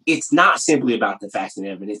 It's not simply about the facts and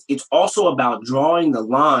evidence. It's also about drawing the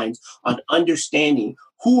lines on understanding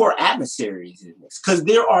who are adversaries in this. Because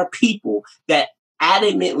there are people that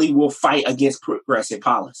adamantly will fight against progressive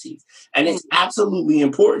policies. And it's absolutely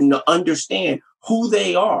important to understand who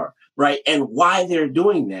they are, right? And why they're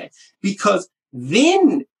doing that. Because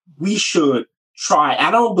then we should try. I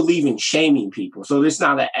don't believe in shaming people. So it's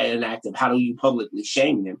not an act of how do you publicly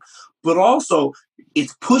shame them, but also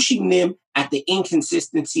it's pushing them at the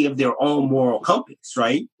inconsistency of their own moral compass,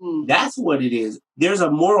 right? That's what it is. There's a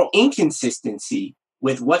moral inconsistency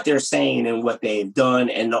with what they're saying and what they've done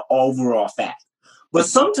and the overall fact. But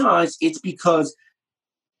sometimes it's because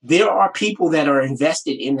there are people that are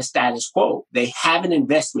invested in the status quo. They have an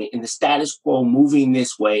investment in the status quo moving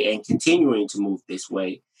this way and continuing to move this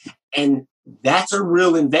way. And that's a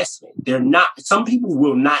real investment. Some people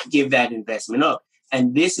will not give that investment up.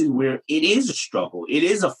 And this is where it is a struggle. It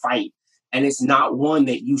is a fight. And it's not one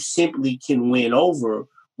that you simply can win over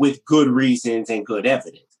with good reasons and good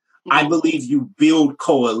evidence. I believe you build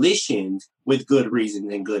coalitions with good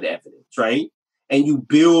reasons and good evidence, right? And you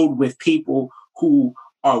build with people who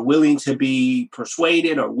are willing to be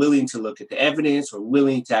persuaded or willing to look at the evidence or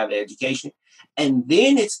willing to have the education. And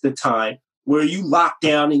then it's the time where you lock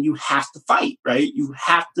down and you have to fight, right? You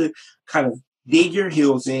have to kind of dig your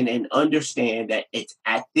heels in and understand that it's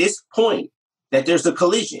at this point that there's a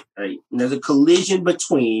collision, right? And there's a collision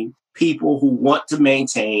between people who want to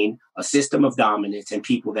maintain a system of dominance and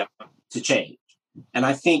people that want to change. And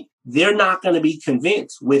I think they're not going to be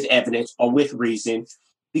convinced with evidence or with reason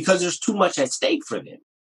because there's too much at stake for them.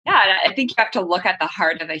 Yeah, I think you have to look at the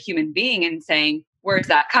heart of a human being and saying, where's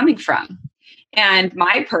that coming from? And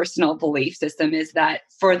my personal belief system is that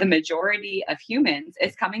for the majority of humans,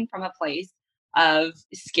 it's coming from a place of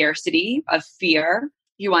scarcity, of fear,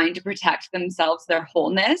 you wanting to protect themselves, their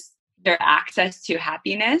wholeness, their access to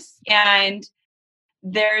happiness. And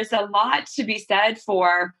there's a lot to be said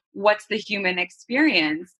for what's the human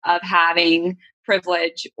experience of having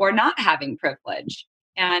privilege or not having privilege.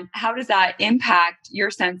 And how does that impact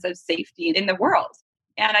your sense of safety in the world?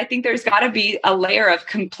 And I think there's got to be a layer of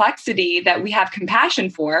complexity that we have compassion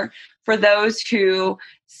for those who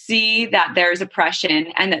see that there's oppression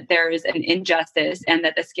and that there is an injustice and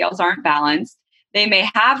that the scales aren't balanced. They may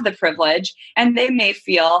have the privilege and they may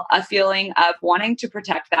feel a feeling of wanting to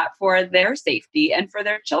protect that for their safety and for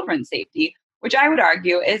their children's safety, which I would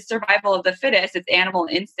argue is survival of the fittest. It's animal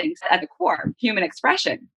instincts at the core, human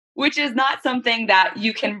expression, which is not something that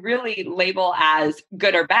you can really label as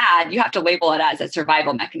good or bad. You have to label it as a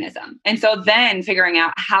survival mechanism. And so then figuring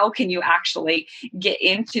out how can you actually get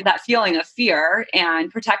into that feeling of fear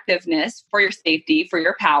and protectiveness for your safety, for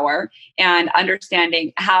your power, and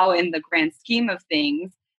understanding how in the grand scheme of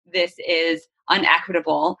things, this is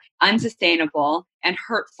unequitable, unsustainable, and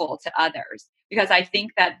hurtful to others. Because I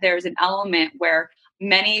think that there's an element where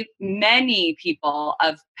many people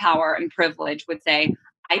of power and privilege would say,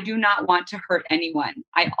 I do not want to hurt anyone.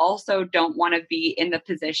 I also don't want to be in the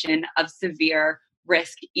position of severe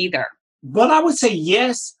risk either. But I would say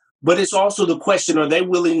yes, but it's also the question, are they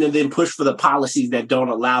willing to then push for the policies that don't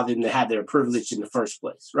allow them to have their privilege in the first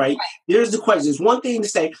place, right? Here's the question. It's one thing to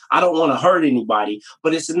say, I don't want to hurt anybody,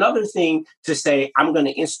 but it's another thing to say, I'm going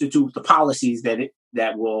to institute the policies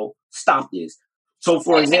that will stop this. So,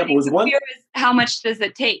 for example, is how much does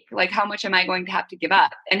it take? Like, how much am I going to have to give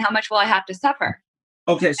up? And how much will I have to suffer?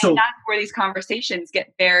 Okay, so and that's where these conversations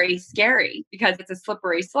get very scary because it's a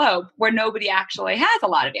slippery slope where nobody actually has a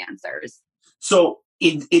lot of answers. So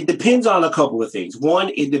it depends on a couple of things. One,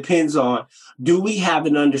 it depends on, do we have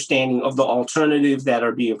an understanding of the alternatives that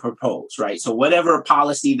are being proposed, right? So whatever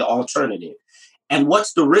policy, the alternative, and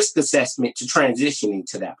what's the risk assessment to transitioning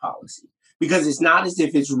to that policy? Because it's not as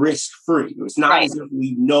if it's risk-free. It's not as if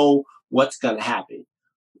we know what's going to happen.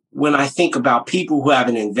 When I think about people who have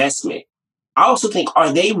an investment, I also think,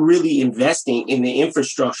 are they really investing in the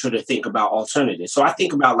infrastructure to think about alternatives? So I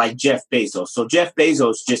think about like Jeff Bezos. So Jeff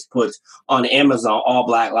Bezos just puts on Amazon, all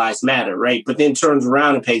Black Lives Matter, right? But then turns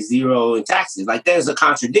around and pays zero in taxes. Like there's a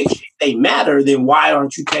contradiction. If they matter, then why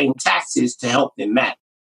aren't you paying taxes to help them matter?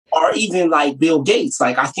 Or even like Bill Gates.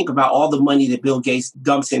 Like I think about all the money that Bill Gates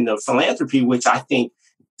dumps into philanthropy, which I think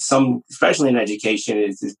especially in education,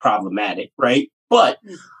 is problematic, right? But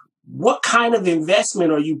what kind of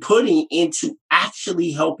investment are you putting into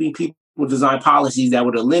actually helping people design policies that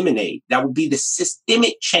would be the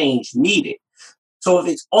systemic change needed? So if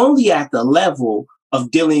it's only at the level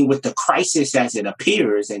of dealing with the crisis as it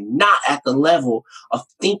appears and not at the level of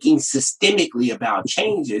thinking systemically about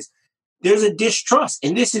changes, there's a distrust.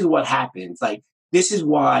 And this is what happens. Like, this is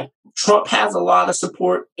why Trump has a lot of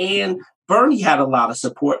support and Bernie had a lot of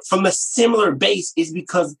support from a similar base, is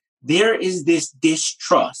because there is this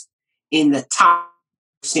distrust in the top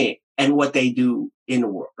percent and what they do in the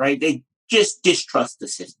world, right? They just distrust the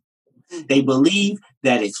system. They believe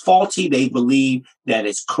that it's faulty. They believe that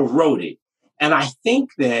it's corroded. And I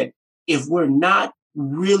think that if we're not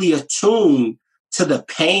really attuned to the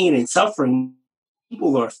pain and suffering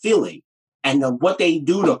people are feeling and what they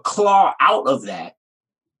do to claw out of that,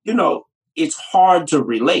 it's hard to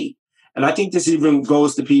relate. And I think this even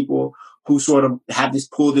goes to people who sort of have this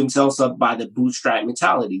pull themselves up by the bootstrap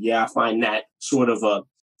mentality. Yeah, I find that sort of a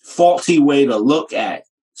faulty way to look at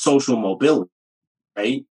social mobility,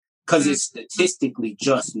 right? Because it's statistically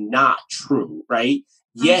just not true, right?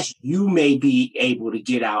 Yes, you may be able to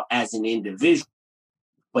get out as an individual,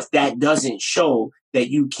 but that doesn't show that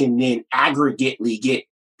you can then aggregately get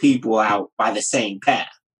people out by the same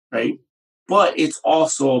path, right? But it's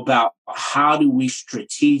also about how do we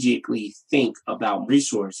strategically think about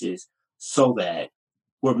resources so that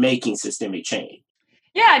we're making systemic change.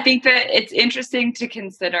 Yeah, I think that it's interesting to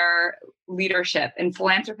consider leadership, and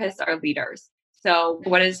philanthropists are leaders. So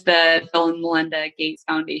what is the Bill and Melinda Gates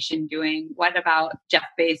Foundation doing? What about Jeff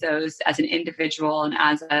Bezos as an individual and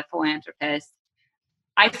as a philanthropist?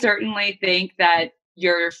 I certainly think that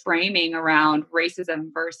your framing around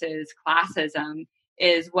racism versus classism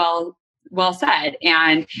is well said.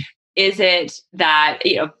 And is it that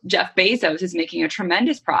Jeff Bezos is making a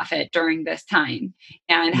tremendous profit during this time?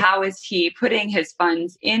 And how is he putting his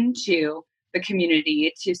funds into the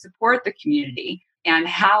community to support the community? And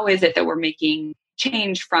how is it that we're making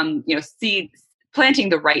change from, seeds, planting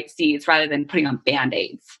the right seeds rather than putting on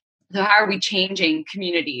Band-Aids. So how are we changing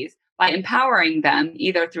communities by empowering them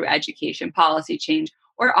either through education, policy change,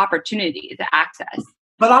 or opportunity to access?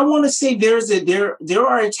 But I want to say there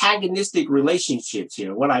are antagonistic relationships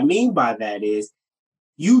here. What I mean by that is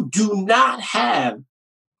you do not have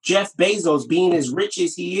Jeff Bezos being as rich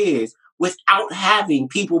as he is without having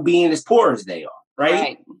people being as poor as they are,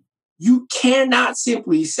 right? You cannot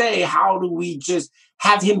simply say, how do we just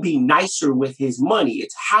have him be nicer with his money?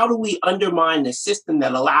 It's how do we undermine the system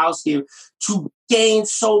that allows him to gain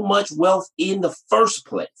so much wealth in the first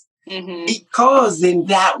place? Mm-hmm. Because then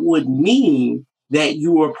that would mean that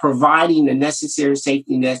you are providing the necessary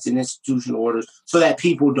safety nets and institutional orders so that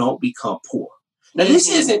people don't become poor. Now, this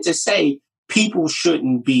isn't to say people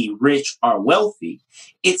shouldn't be rich or wealthy.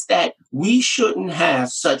 It's that we shouldn't have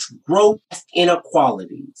such grotesque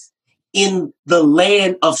inequalities in the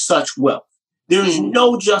land of such wealth. There is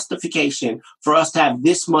no justification for us to have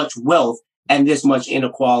this much wealth and this much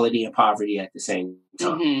inequality and poverty at the same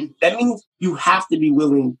time. That means you have to be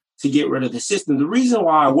willing to get rid of the system. The reason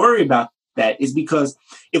why I worry about that is because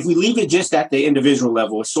if we leave it just at the individual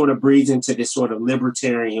level, it sort of breeds into this sort of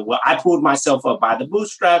libertarian, well, I pulled myself up by the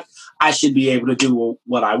bootstraps. I should be able to do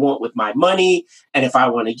what I want with my money. And if I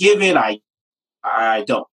want to give it, I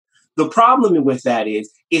don't. The problem with that is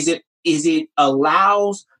it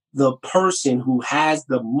allows the person who has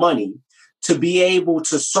the money to be able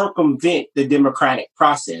to circumvent the democratic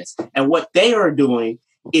process. And what they are doing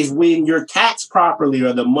is when you're taxed properly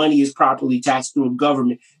or the money is properly taxed through a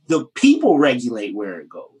government, the people regulate where it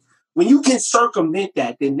goes. When you can circumvent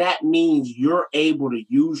that, then that means you're able to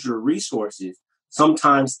use your resources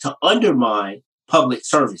sometimes to undermine public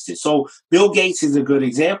services. So Bill Gates is a good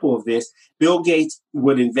example of this. Bill Gates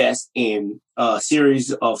would invest in a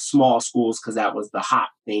series of small schools because that was the hot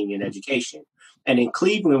thing in education. And in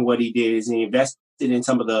Cleveland, what he did is he invested in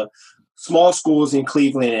some of the small schools in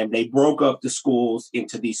Cleveland, and they broke up the schools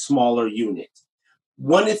into these smaller units.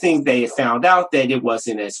 One of the things they had found out that it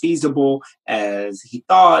wasn't as feasible as he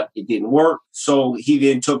thought. It didn't work. So he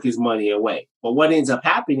then took his money away. But what ends up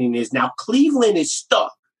happening is now Cleveland is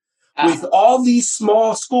stuck with all these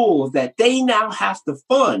small schools that they now have to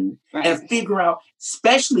fund and figure out,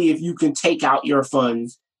 especially if you can take out your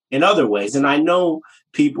funds in other ways. And I know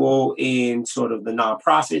people in sort of the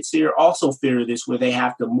nonprofits here also fear this, where they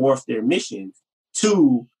have to morph their missions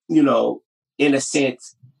to, in a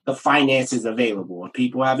sense, the finances available, and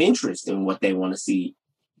people have interest in what they want to see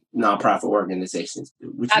nonprofit organizations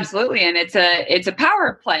do. Absolutely. And it's a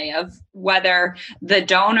power play of whether the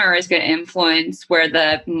donor is going to influence where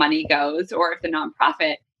the money goes, or if the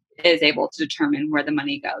nonprofit is able to determine where the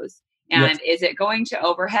money goes. And is it going to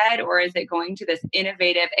overhead, or is it going to this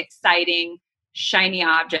innovative, exciting, shiny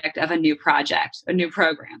object of a new project, a new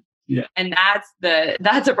program? Yeah. And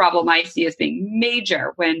that's a problem I see as being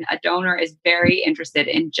major when a donor is very interested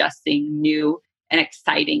in just seeing new and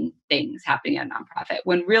exciting things happening at a nonprofit,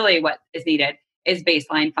 when really what is needed is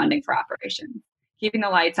baseline funding for operations, keeping the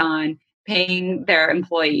lights on, paying their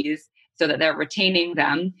employees so that they're retaining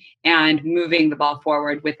them, and moving the ball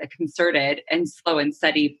forward with a concerted and slow and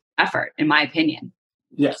steady effort, in my opinion.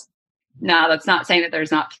 Yes. Now, that's not saying that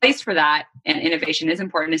there's not place for that, and innovation is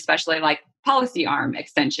important, especially like policy arm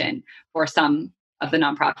extension for some of the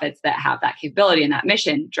nonprofits that have that capability and that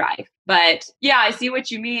mission drive. But yeah, I see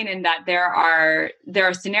what you mean in that there are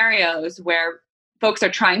scenarios where folks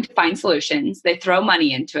are trying to find solutions. They throw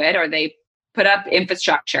money into it, or they put up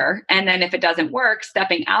infrastructure. And then if it doesn't work,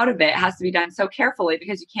 stepping out of it has to be done so carefully,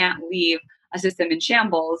 because you can't leave a system in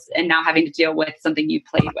shambles and now having to deal with something you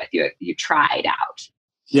played with, you tried out.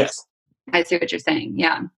 Yes. I see what you're saying.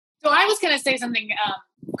 Yeah. So I was going to say something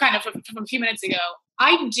kind of from a few minutes ago.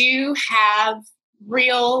 I do have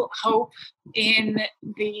real hope in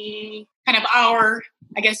the kind of our,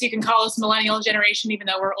 I guess you can call us millennial generation, even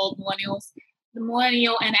though we're old millennials, the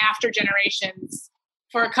millennial and after generations,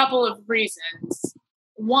 for a couple of reasons.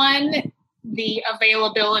 One, the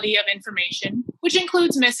availability of information, which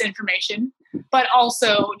includes misinformation, but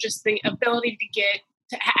also just the ability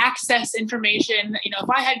to access information. If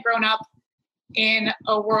I had grown up in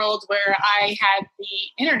a world where I had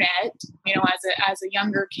the internet, as a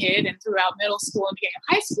younger kid and throughout middle school and beginning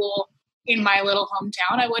of high school in my little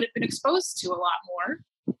hometown, I would have been exposed to a lot more.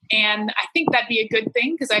 And I think that'd be a good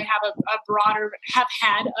thing, because I'd have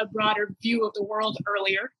had a broader view of the world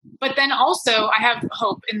earlier. But then also I have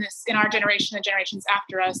hope in our generation and generations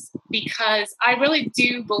after us, because I really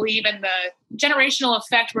do believe in the generational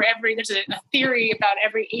effect, where there's a theory about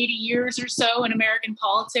every 80 years or so in American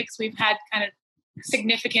politics, we've had kind of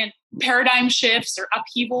significant paradigm shifts or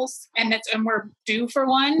upheavals, and we're due for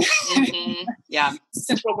one. Mm-hmm. Yeah.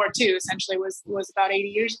 Since World War II essentially was about 80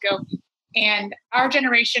 years ago. And our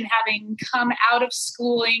generation, having come out of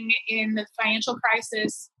schooling in the financial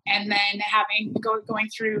crisis, and then going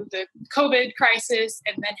through the COVID crisis,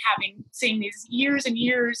 and then seeing these years and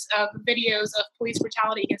years of videos of police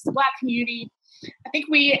brutality against the Black community, I think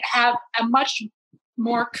we have a much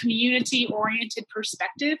more community-oriented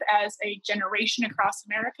perspective as a generation across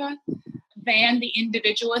America than the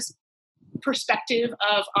individualist perspective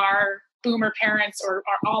of our boomer parents or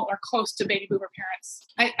close to baby boomer parents.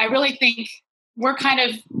 I really think we're kind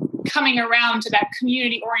of coming around to that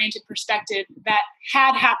community-oriented perspective that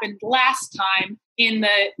had happened last time in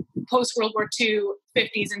the post-World War II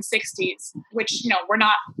 50s and 60s, which, we're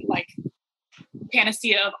not like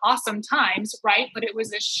panacea of awesome times, right? But it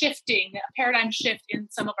was a paradigm shift in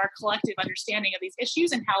some of our collective understanding of these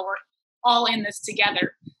issues and how we're all in this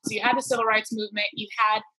together. So you had the civil rights movement, you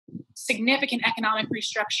had significant economic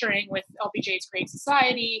restructuring with LBJ's Great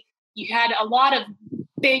Society. You had a lot of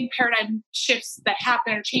big paradigm shifts that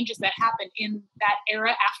happened or changes that happened in that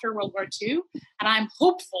era after World War II. And I'm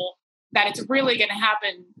hopeful that it's really going to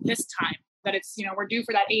happen this time, that it's, we're due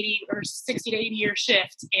for that 80 or 60 to 80 year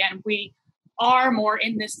shift. And we are more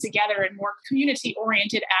in this together and more community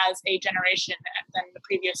oriented as a generation than the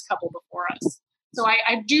previous couple before us. So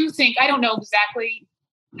I do think, I don't know exactly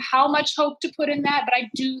how much hope to put in that, but I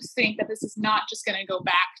do think that this is not just going to go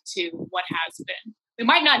back to what has been. We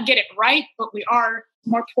might not get it right, but we are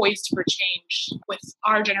more poised for change with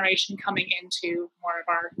our generation coming into more of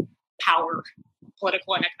our power,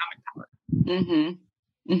 political and economic power.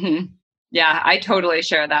 Mm-hmm. Mm-hmm. Yeah, I totally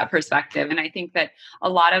share that perspective. And I think that a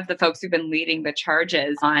lot of the folks who've been leading the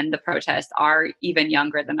charges on the protests are even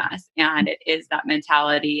younger than us. And it is that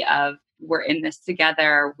mentality of, we're in this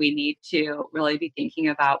together. We need to really be thinking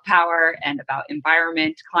about power and about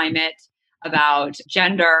environment, climate, about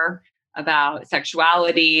gender, about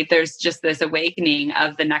sexuality. There's just this awakening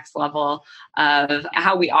of the next level of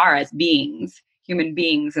how we are as beings, human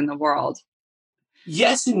beings in the world.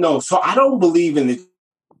 Yes and no. So I don't believe in the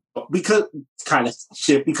because kind of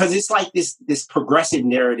shift, because it's like this progressive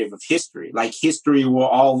narrative of history. Like history will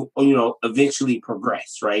all, eventually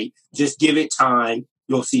progress, right? Just give it time.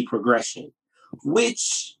 You'll see progression,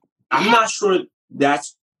 which I'm not sure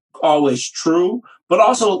that's always true. But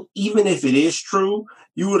also, even if it is true,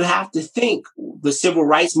 you would have to think the civil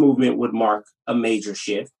rights movement would mark a major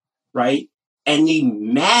shift, right? And the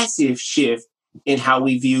massive shift in how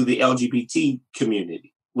we view the LGBT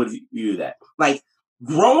community would view that. Like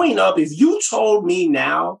growing up, if you told me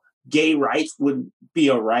now gay rights would be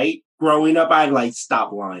a right, growing up, I'd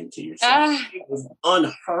stop lying to yourself. It was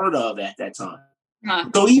unheard of at that time.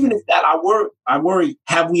 So even if that, I worry,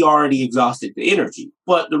 have we already exhausted the energy?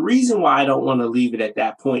 But the reason why I don't want to leave it at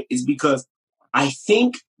that point is because I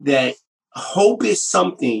think that hope is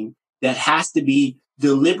something that has to be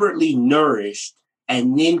deliberately nourished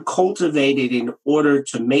and then cultivated in order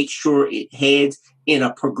to make sure it heads in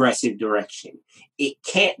a progressive direction. It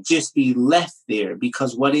can't just be left there,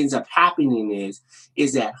 because what ends up happening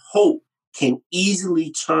is that hope can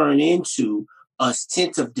easily turn into a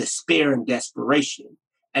sense of despair and desperation.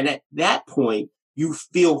 And at that point, you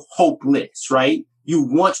feel hopeless, right? You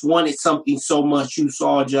once wanted something so much, you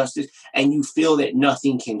saw justice, and you feel that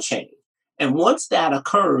nothing can change. And once that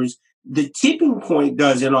occurs, the tipping point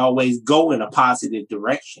doesn't always go in a positive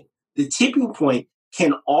direction. The tipping point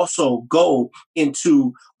can also go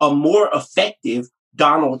into a more effective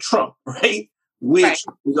Donald Trump, right? Which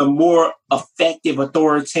is a more effective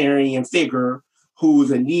authoritarian figure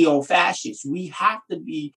who's a neo-fascist. We have to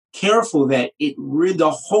be careful that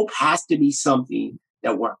the hope has to be something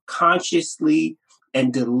that we're consciously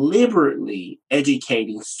and deliberately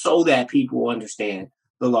educating so that people understand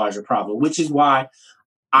the larger problem, which is why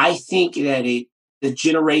I think that the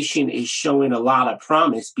generation is showing a lot of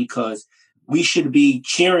promise, because we should be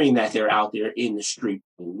cheering that they're out there in the street.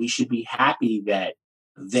 We should be happy that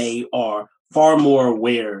they are far more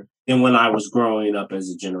aware than when I was growing up as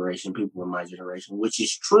a generation, people in my generation, which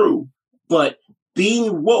is true. But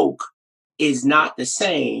being woke is not the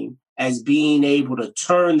same as being able to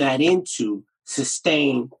turn that into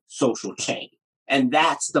sustained social change. And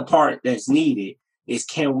that's the part that's needed, is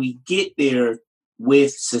can we get there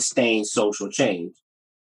with sustained social change?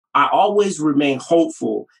 I always remain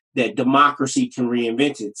hopeful that democracy can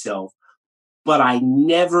reinvent itself, but I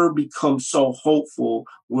never become so hopeful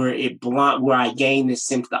where I gain this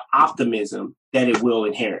sense of optimism that it will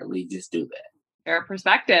inherently just do that. Fair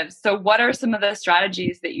perspective. So what are some of the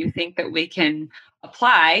strategies that you think that we can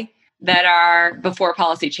apply that are before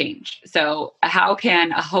policy change. So how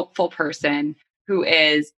can a hopeful person who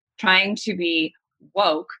is trying to be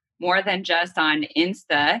woke more than just on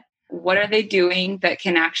Insta, what are they doing that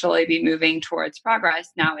can actually be moving towards progress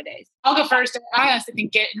nowadays? I'll go first. I honestly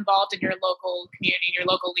think get involved in your local community, your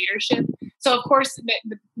local leadership. So of course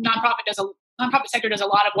the nonprofit sector does a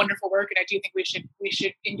lot of wonderful work, and I do think we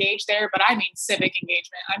should engage there. But I mean civic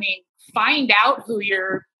engagement. I mean, find out who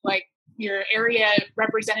your area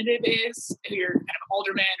representative is, who your kind of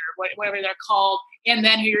alderman or whatever they're called, and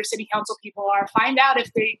then who your city council people are. Find out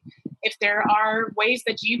if there are ways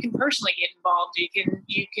that you can personally get involved.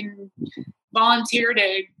 You can volunteer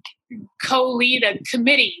to co-lead a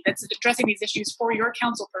committee that's addressing these issues for your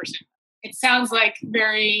council person. It sounds like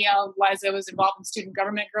very Liza was involved in student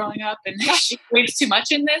government growing up, and she believes too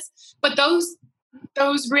much in this. But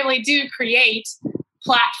those really do create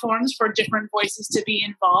platforms for different voices to be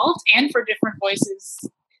involved and for different voices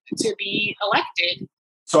to be elected.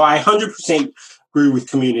 So I 100% agree with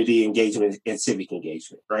community engagement and civic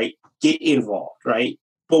engagement, right? Get involved, right?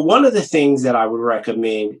 But one of the things that I would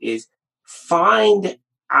recommend is find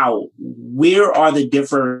out where are the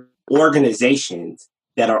different organizations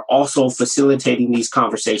that are also facilitating these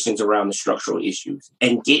conversations around the structural issues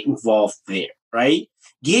and get involved there, right?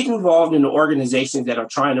 Get involved in the organizations that are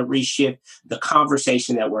trying to reshift the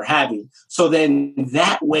conversation that we're having. So then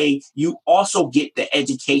that way you also get the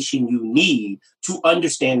education you need to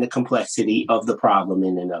understand the complexity of the problem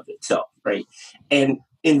in and of itself, right? And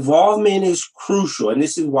involvement is crucial. And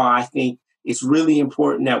this is why I think it's really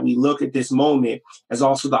important that we look at this moment as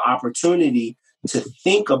also the opportunity to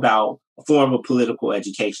think about a form of political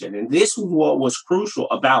education. And this is what was crucial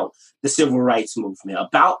about the civil rights movement.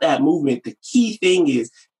 About that movement, the key thing is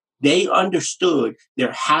they understood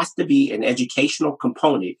there has to be an educational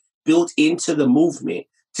component built into the movement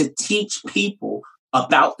to teach people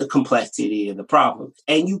about the complexity of the problem.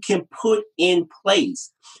 And you can put in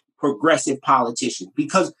place progressive politicians,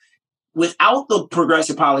 because without the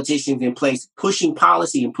progressive politicians in place, pushing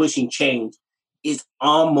policy and pushing change is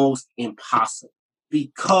almost impossible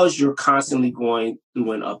because you're constantly going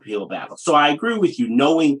through an uphill battle. So I agree with you,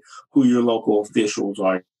 knowing who your local officials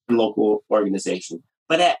are, your local organization.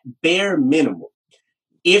 But at bare minimum,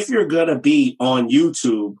 if you're going to be on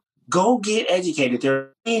YouTube, go get educated. There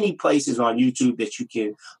are many places on YouTube that you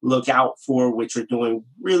can look out for, which are doing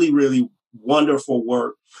really, really wonderful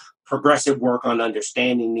work, progressive work on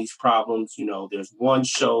understanding these problems. You know, there's one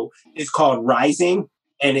show, it's called Rising,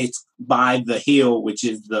 and it's by The Hill, which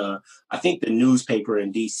is I think the newspaper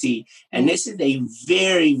in DC. And this is a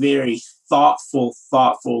very, very thoughtful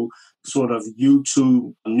sort of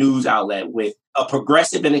YouTube news outlet with a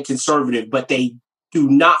progressive and a conservative, but they do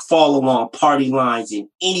not fall along party lines in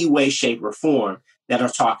any way, shape, or form that are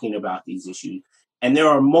talking about these issues. And there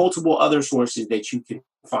are multiple other sources that you can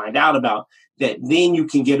find out about that then you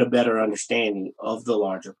can get a better understanding of the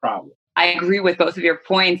larger problem. I agree with both of your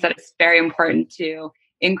points that it's very important to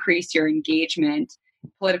increase your engagement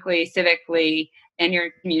politically, civically, in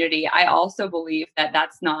your community. I also believe that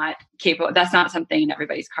that's not capable. That's not something in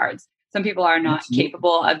everybody's cards. Some people are not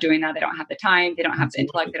capable of doing that. They don't have the time. They don't have the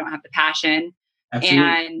intellect. They don't have the passion.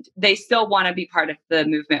 And they still want to be part of the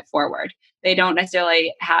movement forward. They don't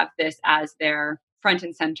necessarily have this as their front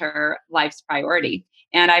and center life's priority.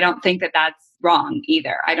 And I don't think that that's wrong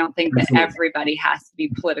either. I don't think that everybody has to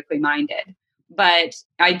be politically minded. But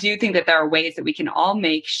I do think that there are ways that we can all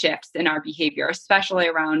make shifts in our behavior, especially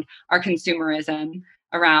around our consumerism,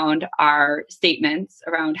 around our statements,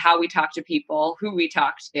 around how we talk to people, who we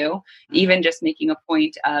talk to, even just making a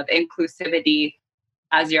point of inclusivity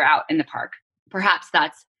as you're out in the park. Perhaps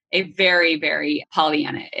that's a very, very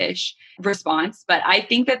Pollyanna-ish response. But I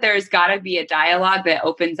think that there's got to be a dialogue that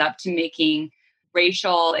opens up to making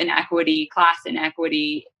racial inequity, class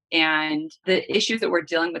inequity, and the issues that we're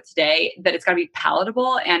dealing with today, that it's got to be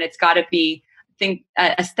palatable and it's got to be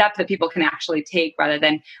a step that people can actually take, rather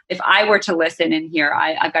than if I were to listen in here,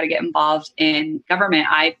 I've got to get involved in government.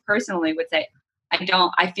 I personally would say,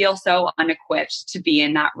 I feel so unequipped to be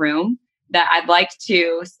in that room, that I'd like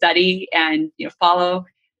to study and follow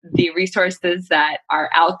the resources that are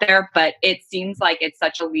out there. But it seems like it's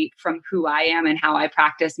such a leap from who I am and how I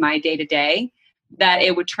practice my day to day that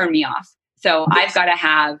it would turn me off. So I've got to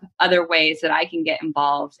have other ways that I can get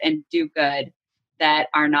involved and do good that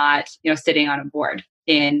are not, sitting on a board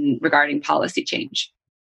in regarding policy change.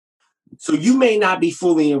 So you may not be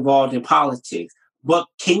fully involved in politics, but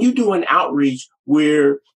can you do an outreach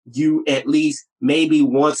where you at least maybe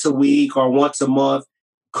once a week or once a month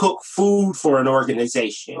cook food for an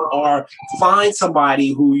organization, or find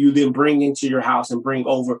somebody who you then bring into your house and bring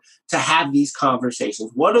over to have these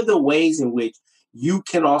conversations? What are the ways in which you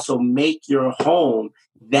can also make your home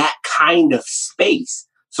that kind of space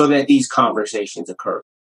so that these conversations occur?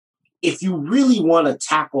 If you really want to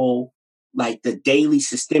tackle like the daily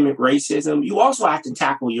systemic racism, you also have to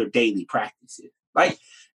tackle your daily practices. Like,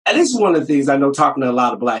 and this is one of the things I know, talking to a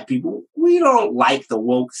lot of Black people, we don't like the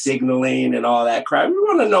woke signaling and all that crap. We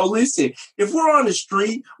want to know, listen, if we're on the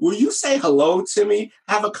street, will you say hello to me,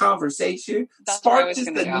 have a conversation, spark just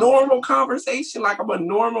a normal conversation like I'm a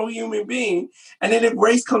normal human being? And then if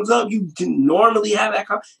race comes up, you can normally have that.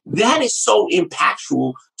 That is so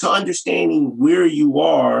impactful to understanding where you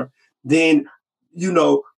are. Then,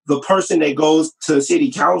 the person that goes to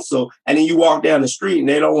city council and then you walk down the street and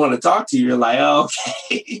they don't want to talk to you, you're like, oh,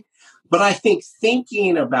 okay. But I think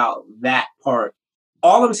thinking about that part,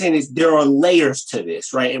 all I'm saying is there are layers to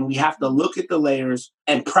this, right? And we have to look at the layers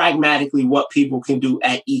and pragmatically what people can do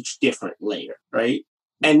at each different layer, right?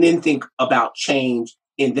 And then think about change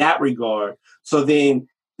in that regard. So then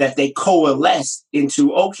that they coalesce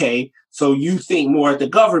into, okay, so you think more at the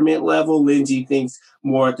government level, Lindsay thinks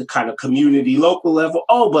more at the kind of community local level.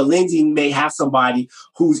 Oh, but Lindsay may have somebody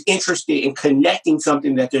who's interested in connecting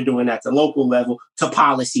something that they're doing at the local level to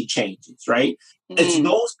policy changes, right? It's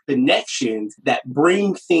those connections that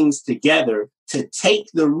bring things together to take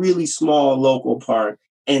the really small local part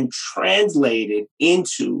and translate it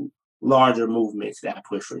into larger movements that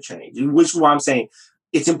push for change, which is why I'm saying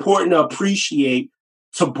it's important to appreciate,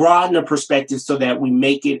 to broaden the perspective so that we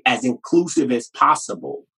make it as inclusive as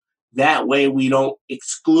possible. That way we don't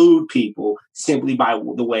exclude people simply by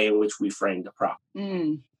the way in which we frame the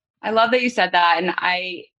problem. I love that you said that. And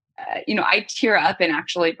I tear up and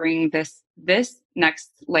actually bring this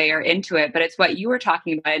next layer into it, but it's what you were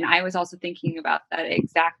talking about. And I was also thinking about that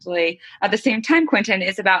exactly at the same time, Quentin,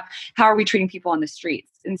 is about how are we treating people on the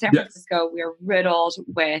streets? In San Francisco, we are riddled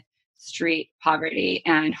with street poverty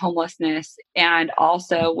and homelessness, and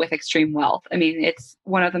also with extreme wealth. I mean, it's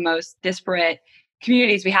one of the most disparate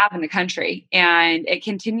communities we have in the country, and it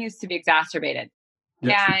continues to be exacerbated.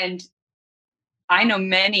 Yes. And I know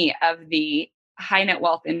many of the high net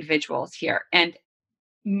wealth individuals here, and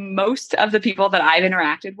most of the people that I've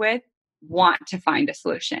interacted with want to find a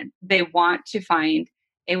solution. They want to find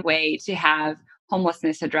a way to have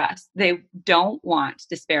homelessness addressed. They don't want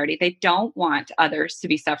disparity. They don't want others to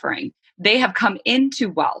be suffering. They have come into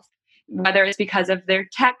wealth, whether it's because of their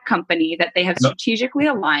tech company that they have strategically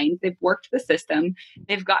aligned. They've worked the system.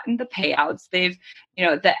 They've gotten the payouts. They've,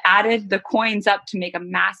 added the coins up to make a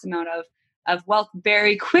mass amount of wealth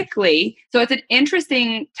very quickly. So it's an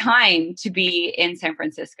interesting time to be in San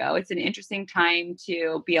Francisco. It's an interesting time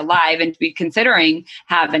to be alive and to be considering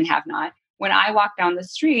have and have not. When I walk down the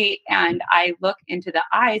street and I look into the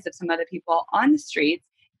eyes of some other people on the streets,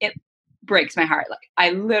 it breaks my heart. Like, I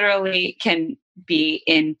literally can be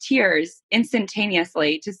in tears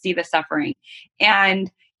instantaneously to see the suffering and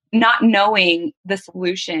not knowing the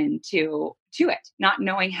solution to it, not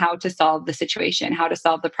knowing how to solve the situation, how to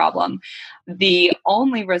solve the problem. The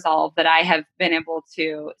only resolve that I have been able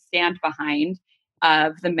to stand behind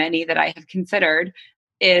of the many that I have considered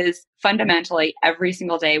is fundamentally every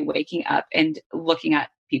single day waking up and looking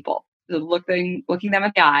at people, looking them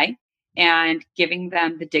in the eye and giving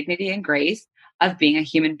them the dignity and grace of being a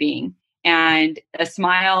human being, and a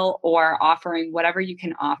smile or offering whatever you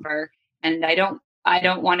can offer. And I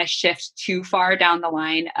don't want to shift too far down the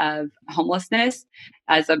line of homelessness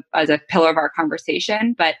as a pillar of our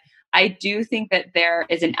conversation, but I do think that there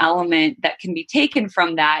is an element that can be taken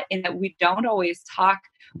from that, in that we don't always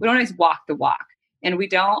walk the walk. And we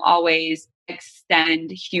don't always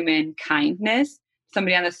extend human kindness to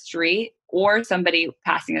somebody on the street or somebody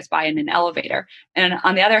passing us by in an elevator. And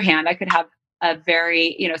on the other hand, I could have a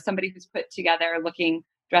very, somebody who's put together, looking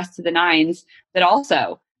dressed to the nines, that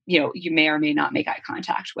also, you may or may not make eye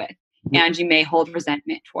contact with, and you may hold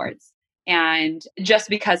resentment towards. And just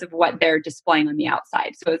because of what they're displaying on the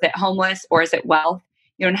outside. So is it homeless or is it wealth?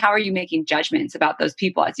 And how are you making judgments about those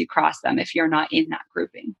people as you cross them if you're not in that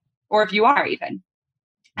grouping? Or if you are even?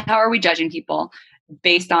 How are we judging people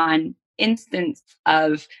based on instance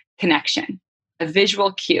of connection, of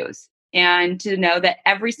visual cues, and to know that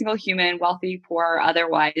every single human, wealthy, poor, or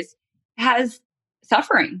otherwise, has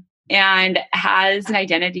suffering and has an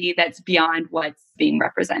identity that's beyond what's being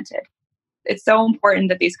represented? It's so important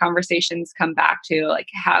that these conversations come back to, like,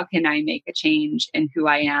 how can I make a change in who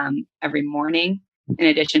I am every morning, in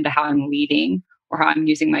addition to how I'm leading or how I'm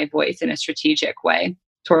using my voice in a strategic way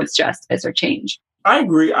towards justice or change. I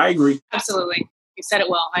agree. Absolutely. You said it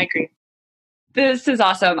well. I agree. This is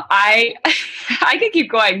awesome. I could keep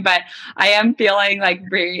going, but I am feeling like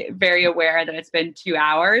very, very aware that it's been 2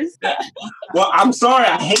 hours. Well, I'm sorry.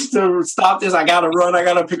 I hate to stop this. I got to run. I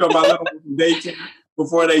got to pick up my little daycare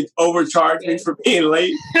before they overcharge me for being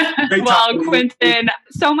late. Well, Quentin,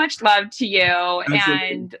 so much love to you.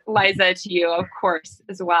 And Liza, to you, of course,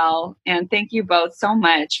 as well. And thank you both so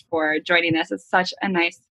much for joining us. It's such a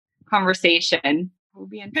nice conversation. We'll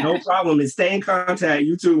be in touch. No problem. And stay in contact.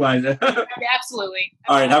 You too, Liza. Absolutely.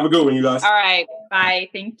 All right. Have a good one, you guys. All right. Bye.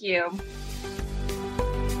 Thank you.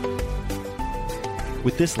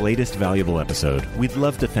 With this latest valuable episode, we'd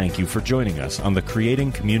love to thank you for joining us on the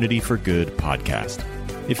Creating Community for Good podcast.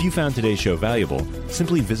 If you found today's show valuable,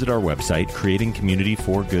 simply visit our website,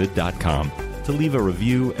 creatingcommunityforgood.com, to leave a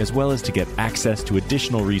review as well as to get access to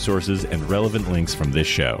additional resources and relevant links from this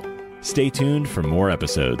show. Stay tuned for more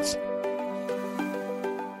episodes.